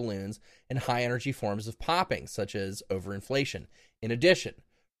average balloons and high-energy forms of popping, such as overinflation. In addition,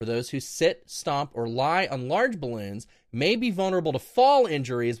 for those who sit, stomp, or lie on large balloons may be vulnerable to fall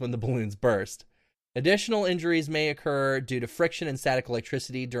injuries when the balloons burst. Additional injuries may occur due to friction and static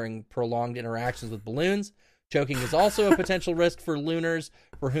electricity during prolonged interactions with balloons. Choking is also a potential risk for looners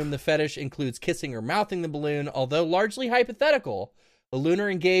for whom the fetish includes kissing or mouthing the balloon. Although largely hypothetical, a looner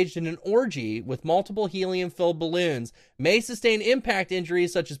engaged in an orgy with multiple helium-filled balloons may sustain impact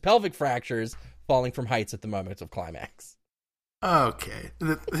injuries such as pelvic fractures falling from heights at the moment of climax. Okay.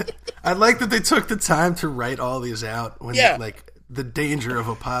 I like that they took the time to write all these out when, like, the danger of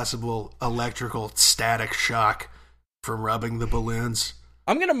a possible electrical static shock from rubbing the balloons.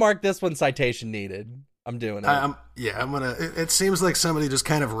 I'm going to mark this one citation needed. I'm doing it. I'm gonna. It seems like somebody just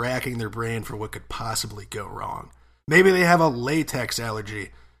kind of racking their brain for what could possibly go wrong. Maybe they have a latex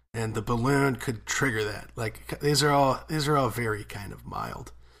allergy, and the balloon could trigger that. Like these are all very kind of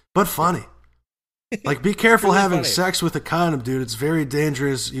mild, but funny. Like, be careful Really having funny. sex with a condom, dude. It's very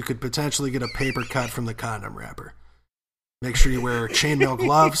dangerous. You could potentially get a paper cut from the condom wrapper. Make sure you wear chainmail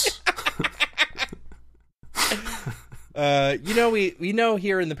gloves. We know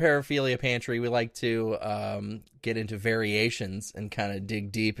here in the Paraphilia Pantry, we like to get into variations and kind of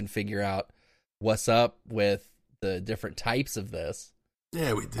dig deep and figure out what's up with the different types of this.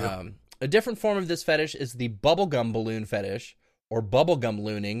 Yeah, we do. A different form of this fetish is the bubblegum balloon fetish, or bubblegum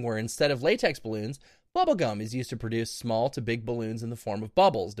looning, where instead of latex balloons, bubblegum is used to produce small to big balloons in the form of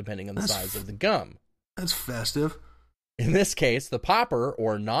bubbles, depending on the size of the gum. That's festive. In this case, the popper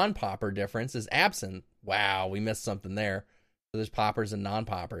or non-popper difference is absent. Wow, we missed something there. So there's poppers and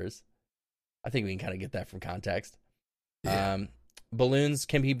non-poppers. I think we can kind of get that from context. Yeah. Balloons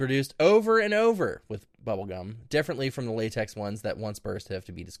can be produced over and over with bubblegum, differently from the latex ones that once burst have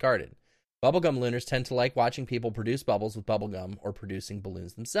to be discarded. Bubblegum looners tend to like watching people produce bubbles with bubblegum or producing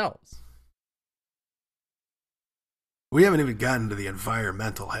balloons themselves. We haven't even gotten to the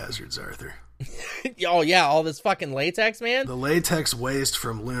environmental hazards, Arthur. Oh, yeah, all this fucking latex, man? The latex waste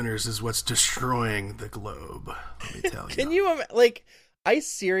from looners is what's destroying the globe, let me tell you. Can you, I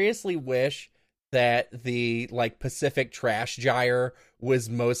seriously wish that the, Pacific trash gyre was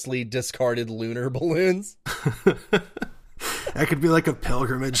mostly discarded lunar balloons. That could be like a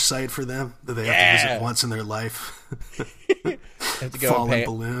pilgrimage site for them that they have to visit once in their life. Have to go fallen and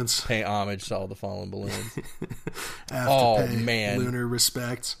balloons. pay homage to all the fallen balloons. Pay lunar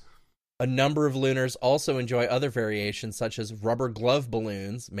respects. A number of lunars also enjoy other variations, such as rubber glove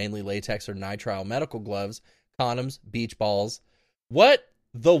balloons, mainly latex or nitrile medical gloves, condoms, beach balls. What?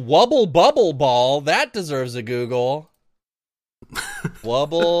 The Wubble Bubble Ball? That deserves a Google.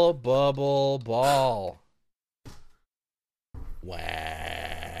 Wubble Bubble Ball.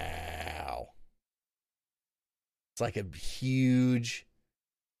 Wow. It's like a huge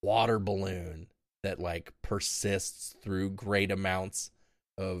water balloon that persists through great amounts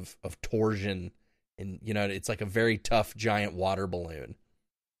of torsion, and it's like a very tough giant water balloon.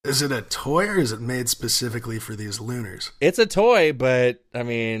 Is it a toy or is it made specifically for these lunars? It's a toy, but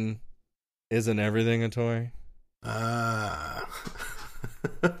isn't everything a toy?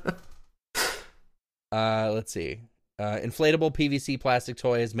 Let's see. Inflatable PVC plastic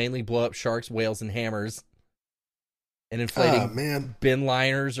toys mainly blow up sharks, whales, and hammers. And inflating bin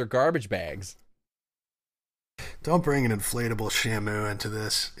liners or garbage bags. Don't bring an inflatable Shamu into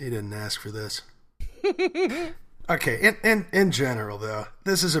this. He didn't ask for this. Okay, in general though,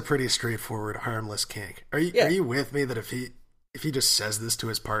 this is a pretty straightforward, harmless kink. Are you with me that if he just says this to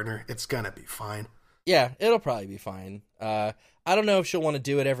his partner, it's gonna be fine? Yeah, it'll probably be fine. I don't know if she'll want to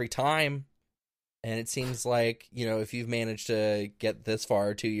do it every time. And it seems like, if you've managed to get this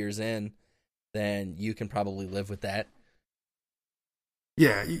far 2 years in, then you can probably live with that.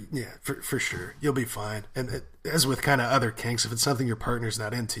 Yeah, for sure. You'll be fine. And as with kind of other kinks, if it's something your partner's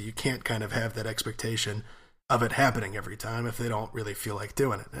not into, you can't kind of have that expectation of it happening every time if they don't really feel like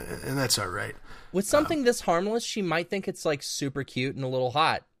doing it. And that's all right. With something this harmless, she might think it's super cute and a little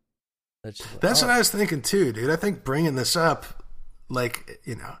hot. That's what I was thinking too, dude. I think bringing this up, not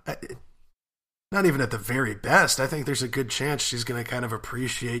even at the very best, I think there's a good chance she's going to kind of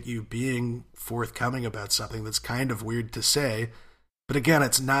appreciate you being forthcoming about something that's kind of weird to say. But again,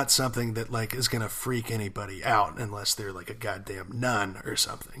 it's not something that is going to freak anybody out unless they're a goddamn nun or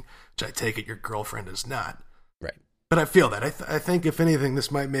something, which I take it your girlfriend is not. Right. But I feel that. I think if anything,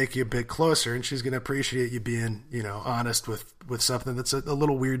 this might make you a bit closer, and she's going to appreciate you being, honest with something that's a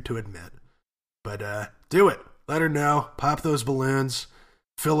little weird to admit. But do it. Let her know. Pop those balloons.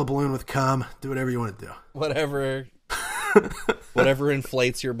 Fill a balloon with cum. Do whatever you want to do. Whatever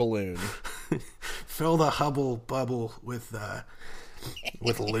inflates your balloon. Fill the Hubble bubble with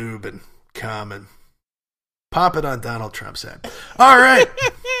lube and cum and pop it on Donald Trump's head. All right.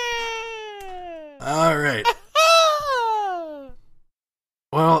 All right.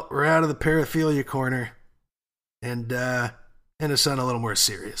 Well, we're out of the paraphilia corner and into something a little more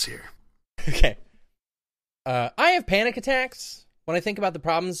serious here. Okay. I have panic attacks when I think about the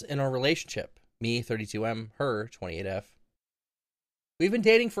problems in our relationship. Me, 32M, her, 28F. We've been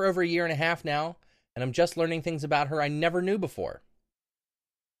dating for over a year and a half now, and I'm just learning things about her I never knew before.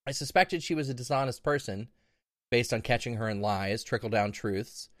 I suspected she was a dishonest person, based on catching her in lies, trickle-down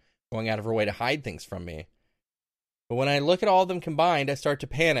truths, going out of her way to hide things from me. But when I look at all of them combined, I start to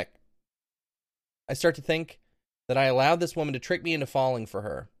panic. I start to think that I allowed this woman to trick me into falling for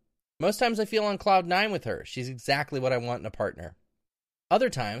her. Most times I feel on cloud 9 with her. She's exactly what I want in a partner. Other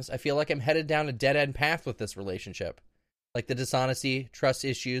times, I feel like I'm headed down a dead-end path with this relationship. Like the dishonesty, trust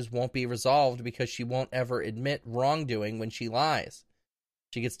issues won't be resolved because she won't ever admit wrongdoing when she lies.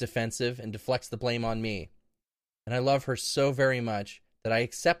 She gets defensive and deflects the blame on me. And I love her so very much that I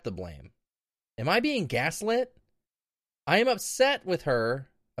accept the blame. Am I being gaslit? I am upset with her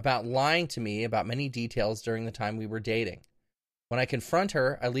about lying to me about many details during the time we were dating. When I confront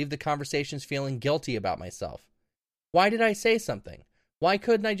her, I leave the conversations feeling guilty about myself. Why did I say something? Why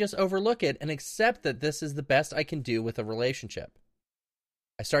couldn't I just overlook it and accept that this is the best I can do with a relationship?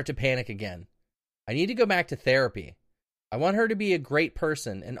 I start to panic again. I need to go back to therapy. I want her to be a great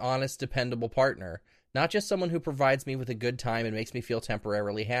person, an honest, dependable partner, not just someone who provides me with a good time and makes me feel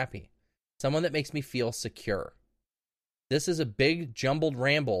temporarily happy. Someone that makes me feel secure. This is a big, jumbled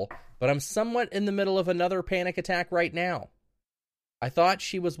ramble, but I'm somewhat in the middle of another panic attack right now. I thought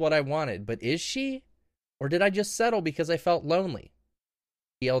she was what I wanted, but is she? Or did I just settle because I felt lonely?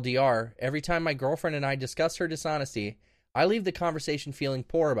 TLDR, every time my girlfriend and I discuss her dishonesty, I leave the conversation feeling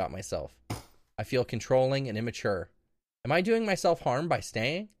poor about myself. I feel controlling and immature. Am I doing myself harm by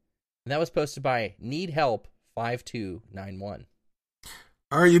staying? And that was posted by Need Help 5291.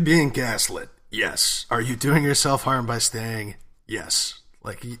 Are you being gaslit? Yes. Are you doing yourself harm by staying? Yes.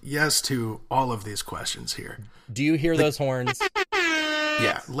 Like, yes to all of these questions here. Do you hear those horns?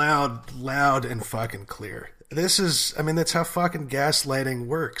 Yeah, loud and fucking clear. That's how fucking gaslighting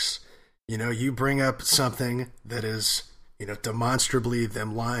works. You know, you bring up something that is, demonstrably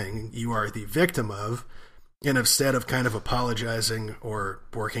them lying, you are the victim of, and instead of kind of apologizing or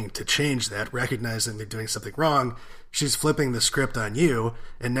working to change that, recognizing they're doing something wrong, she's flipping the script on you,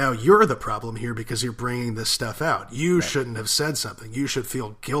 and now you're the problem here because you're bringing this stuff out. You shouldn't have said something. You should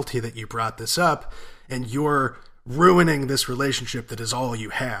feel guilty that you brought this up, and you're ruining this relationship that is all you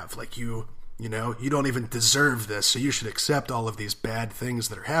have. Like, you don't even deserve this, so you should accept all of these bad things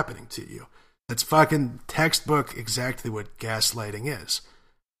that are happening to you. That's fucking textbook exactly what gaslighting is.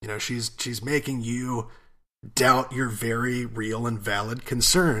 She's making you doubt your very real and valid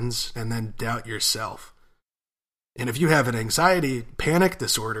concerns and then doubt yourself. And if you have an anxiety panic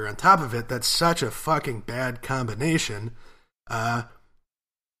disorder on top of it, that's such a fucking bad combination.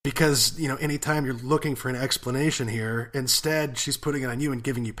 Because, anytime you're looking for an explanation here, instead she's putting it on you and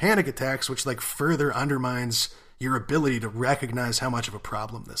giving you panic attacks, which further undermines your ability to recognize how much of a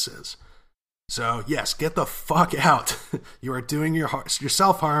problem this is. So, yes, get the fuck out. You are doing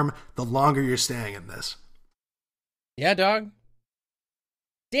yourself harm the longer you're staying in this. Yeah, dog.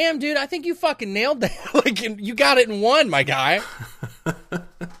 Damn, dude, I think you fucking nailed that. You got it in one, my guy.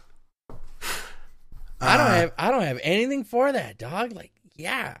 I don't have anything for that, dog.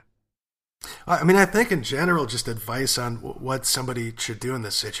 Yeah. I think in general, just advice on what somebody should do in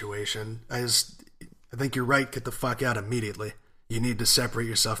this situation is, I think you're right, get the fuck out immediately. You need to separate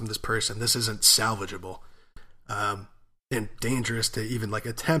yourself from this person. This isn't salvageable. And dangerous to even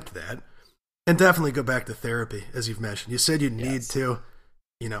attempt that. And definitely go back to therapy, as you've mentioned. You said you need to.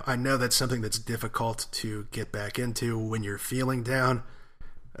 I know that's something that's difficult to get back into when you're feeling down.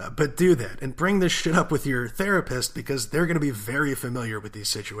 But do that and bring this shit up with your therapist, because they're going to be very familiar with these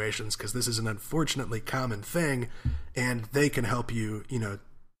situations, because this is an unfortunately common thing, and they can help you,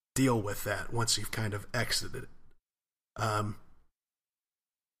 deal with that once you've kind of exited it.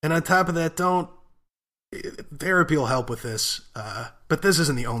 And on top of that, therapy will help with this, but this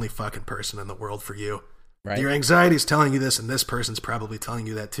isn't the only fucking person in the world for you. Right. Your anxiety is telling you this, and this person's probably telling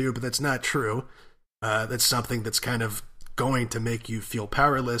you that too, but that's not true. That's something that's kind of going to make you feel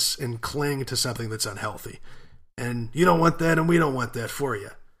powerless and cling to something that's unhealthy. And you don't want that, and we don't want that for you.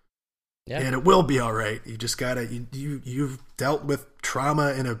 Yeah. And it will be all right. You just gotta, you've dealt with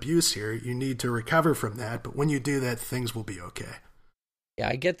trauma and abuse here. You need to recover from that, but when you do that, things will be okay. Yeah,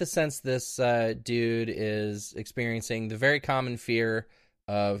 I get the sense this dude is experiencing the very common fear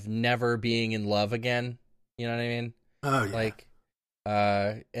of never being in love again. You know what I mean? Oh,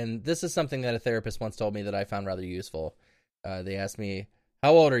 yeah. And this is something that a therapist once told me that I found rather useful. They asked me,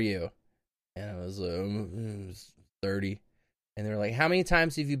 how old are you? And I was 30. And they were like, how many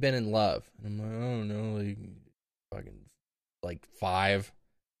times have you been in love? And I'm like, I don't know, like 5.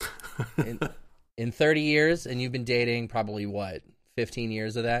 in 30 years, and you've been dating probably, 15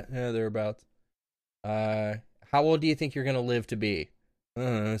 years of that? Yeah, thereabouts. How old do you think you're going to live to be?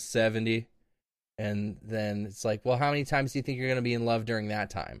 70. And then it's like, well, how many times do you think you're going to be in love during that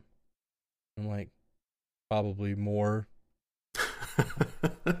time? I'm like, probably more.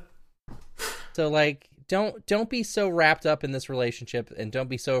 So like, don't be so wrapped up in this relationship, and don't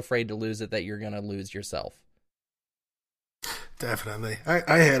be so afraid to lose it that you're gonna lose yourself. Definitely.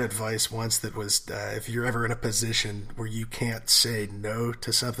 I had advice once that was, if you're ever in a position where you can't say no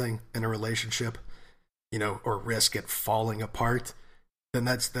to something in a relationship, or risk it falling apart, then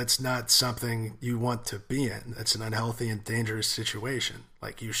that's not something you want to be in. That's an unhealthy and dangerous situation.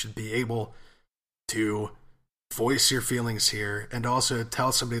 Like, you should be able to voice your feelings here and also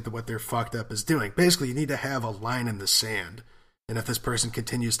tell somebody that what they're fucked up is doing. Basically, you need to have a line in the sand. And if this person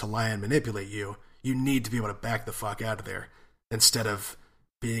continues to lie and manipulate you, you need to be able to back the fuck out of there instead of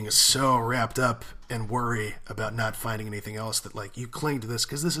being so wrapped up in worry about not finding anything else that, like, you cling to this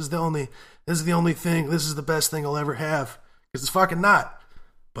because this is the only thing, this is the best thing I'll ever have, because it's fucking not.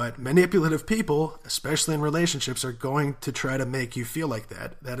 But manipulative people, especially in relationships, are going to try to make you feel like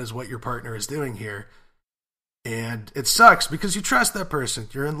that. That is what your partner is doing here. And it sucks because you trust that person.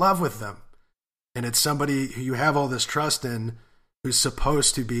 You're in love with them. And it's somebody who you have all this trust in, who's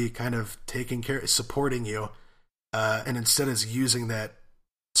supposed to be kind of taking care, supporting you. And instead is using that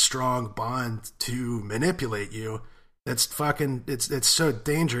strong bond to manipulate you. That's fucking, it's so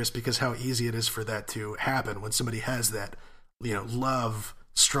dangerous because how easy it is for that to happen when somebody has that, love,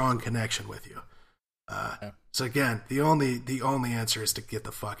 strong connection with you. So again, the only answer is to get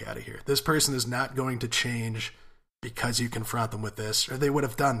the fuck out of here. This person is not going to change because you confront them with this, or they would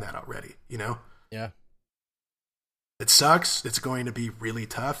have done that already, Yeah. It sucks. It's going to be really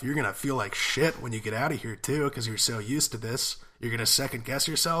tough. You're going to feel like shit when you get out of here too, because you're so used to this. You're going to second guess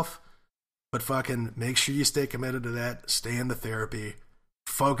yourself, but fucking make sure you stay committed to that. Stay in the therapy.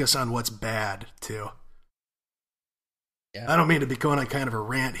 Focus on what's bad too. Yeah. I don't mean to be going on kind of a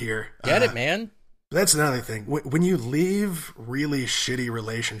rant here. Get it, man. That's another thing. When you leave really shitty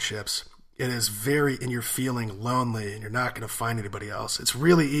relationships, it is and you're feeling lonely and you're not going to find anybody else. It's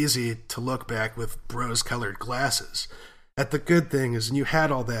really easy to look back with rose-colored glasses at the good things, and you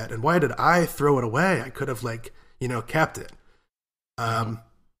had all that. And why did I throw it away? I could have, kept it.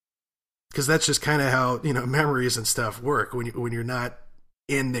 Because that's just kind of how, memories and stuff work. When you're not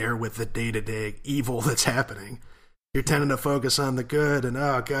in there with the day-to-day evil that's happening, you're tending to focus on the good and,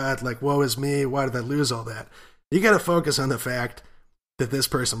 oh God, woe is me. Why did I lose all that? You got to focus on the fact that this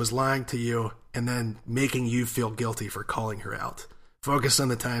person was lying to you and then making you feel guilty for calling her out. Focus on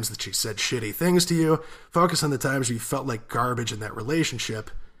the times that she said shitty things to you. Focus on the times you felt like garbage in that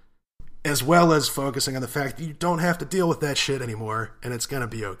relationship, as well as focusing on the fact that you don't have to deal with that shit anymore and it's going to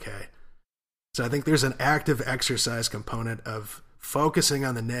be okay. So I think there's an active exercise component of focusing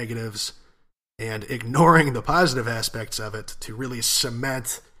on the negatives and ignoring the positive aspects of it to really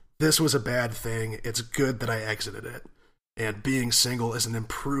cement, this was a bad thing, it's good that I exited it. And being single is an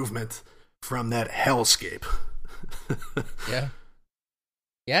improvement from that hellscape. Yeah.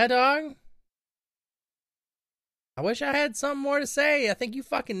 Yeah, dog. I wish I had something more to say. I think you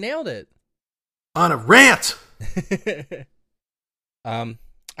fucking nailed it. On a rant! I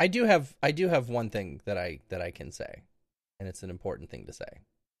do have one thing that I can say, and it's an important thing to say.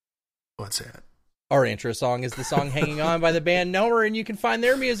 What's that? Our intro song is the song Hanging On by the band Knower, and you can find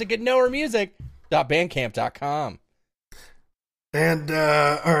their music at knowermusic.bandcamp.com. And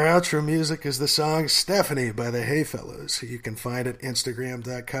our outro music is the song Stephanie by the Hayfellows. You can find it at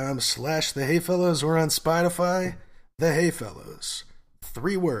Instagram.com/The Hayfellows or on Spotify, The Hayfellows.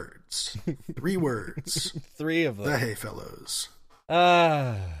 3 words. 3 words. 3 of them. The Hayfellows.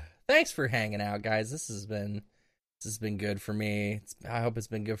 Thanks for hanging out, guys. This has been good for me. I hope it's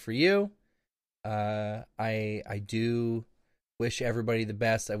been good for you. I do wish everybody the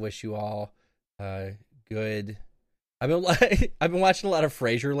best. I wish you all good. I've been watching a lot of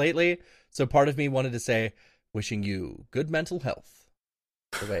Frasier lately, so part of me wanted to say, wishing you good mental health.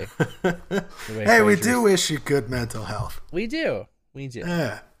 The way hey, we do wish you good mental health. We do.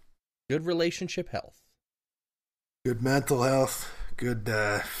 Yeah. Good relationship health. Good mental health. Good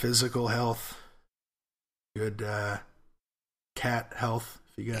physical health. Good cat health.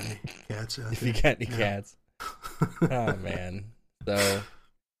 If you got any cats out there. If you got any cats. Oh, man. So,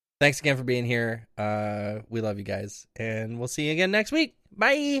 thanks again for being here. We love you guys. And we'll see you again next week.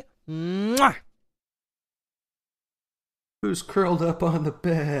 Bye. Mwah. Who's curled up on the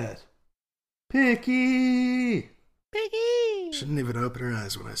bed? Picky. Picky. Shouldn't even open her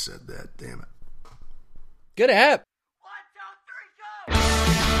eyes when I said that. Damn it. Good app.